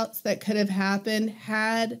buyouts that could have happened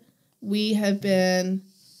had we have been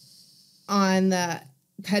on the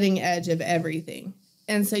cutting edge of everything.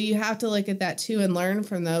 And so you have to look at that too and learn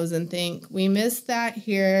from those and think, we missed that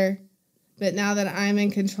here, but now that I'm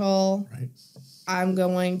in control, I'm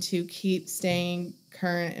going to keep staying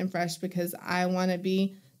current and fresh because I want to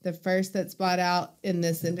be the first that's bought out in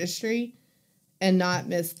this industry and not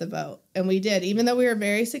miss the boat. And we did. Even though we were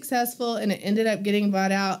very successful and it ended up getting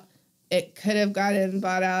bought out, it could have gotten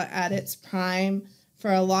bought out at its prime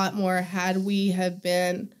for a lot more had we have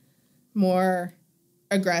been more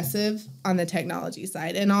aggressive on the technology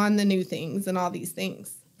side and on the new things and all these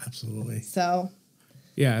things. Absolutely. So,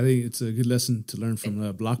 yeah, I think it's a good lesson to learn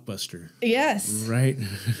from Blockbuster. Yes. Right.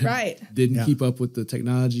 Right. Didn't keep up with the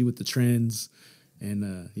technology, with the trends,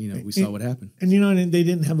 and we saw what happened. And and they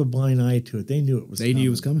didn't have a blind eye to it. They knew it was. They knew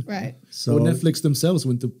it was coming. Right. So Netflix themselves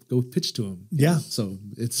went to go pitch to them. Yeah. So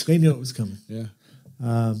they knew it was coming. Yeah.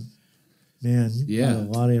 Man, you got a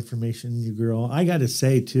lot of information, you girl. I got to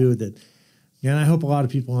say too that. And I hope a lot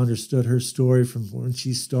of people understood her story from when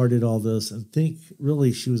she started all this, and think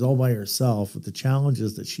really she was all by herself with the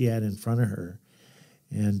challenges that she had in front of her.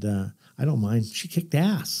 And I don't mind. She kicked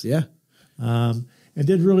ass. Yeah. And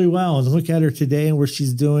did really well. And look at her today and where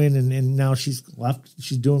she's doing. And now she's left.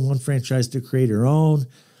 She's doing one franchise to create her own,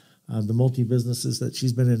 the multi-businesses that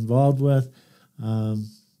she's been involved with.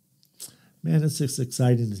 Man, it's just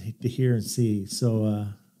exciting to hear and see. So,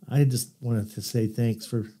 I just wanted to say thanks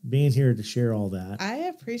for being here to share all that. I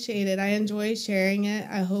appreciate it. I enjoy sharing it.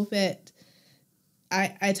 I hope it.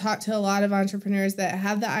 I talk to a lot of entrepreneurs that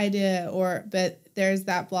have the idea, but there's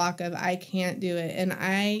that block of I can't do it, and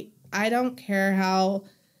I don't care how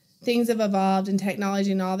things have evolved in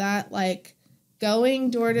technology and all that. Like going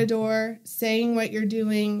door to door, saying what you're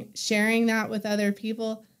doing, sharing that with other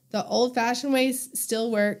people. The old-fashioned ways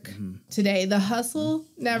still work today. The hustle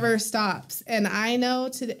never stops. And I know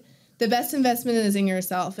today the best investment is in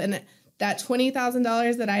yourself. And that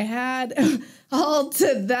 $20,000 that I had,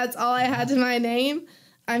 that's all I had to my name.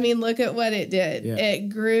 I mean, look at what it did. Yeah. It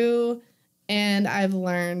grew, and I've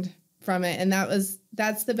learned from it. And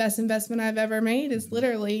that's the best investment I've ever made, is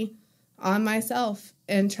literally on myself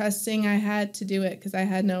and trusting I had to do it because I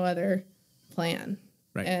had no other plan.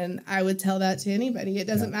 Right. And I would tell that to anybody. It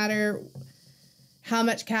doesn't matter how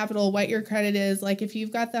much capital, what your credit is. Like if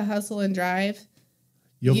you've got the hustle and drive,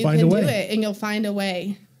 You'll you find can a way. do it, and you'll find a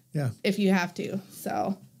way. Yeah. If you have to.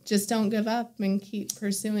 So just don't give up and keep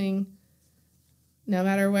pursuing no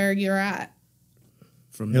matter where you're at.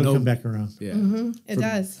 It'll come back around. Yeah. It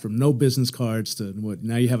does. From no business cards to what?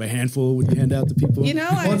 Now you have a handful when you hand out to people. You know,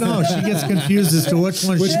 Well, no, she gets confused as to which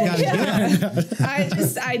one she's got to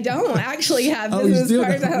get. I don't actually have Oh, you business still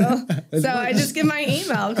cards at home. So I just give my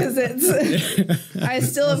email because I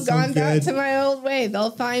still have gone back to my old way.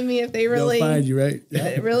 They'll find me if they really They'll find you, right?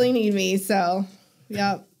 Yeah. really need me. So,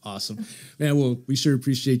 yep. Awesome, man. Well, we sure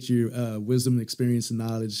appreciate your wisdom, experience, and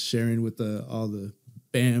knowledge sharing with all the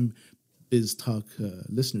BAM Biz Talk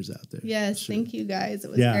listeners out there. Yes, thank you guys. It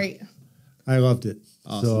was Yeah. great. I loved it.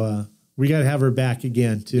 Awesome. So we got to have her back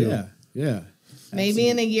again, too. Yeah, yeah. Maybe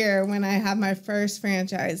in a year when I have my first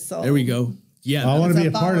franchise sold. There we go. Yeah, I want to As be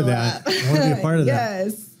a part of that. follow-up. I want to be a part of that.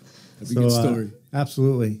 Yes. that's a good story.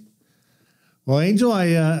 Absolutely. Well, Angel,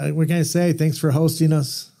 we're going to say thanks for hosting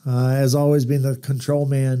us. As always, being the control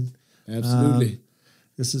man. Absolutely.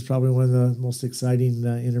 This is probably one of the most exciting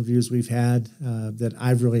interviews we've had that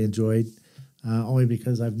I've really enjoyed, only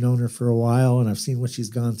because I've known her for a while and I've seen what she's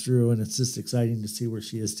gone through, and it's just exciting to see where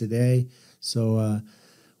she is today. So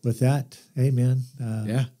with that, hey, man.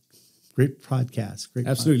 Yeah. Great podcast. Great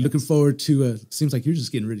Absolutely. podcast. Looking forward to, seems like you're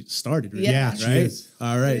just getting ready to start it. Right? Yeah. she Right? is.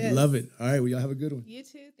 All right. It is. Love it. All right. Well, y'all have a good one. You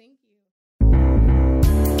too. Thank you.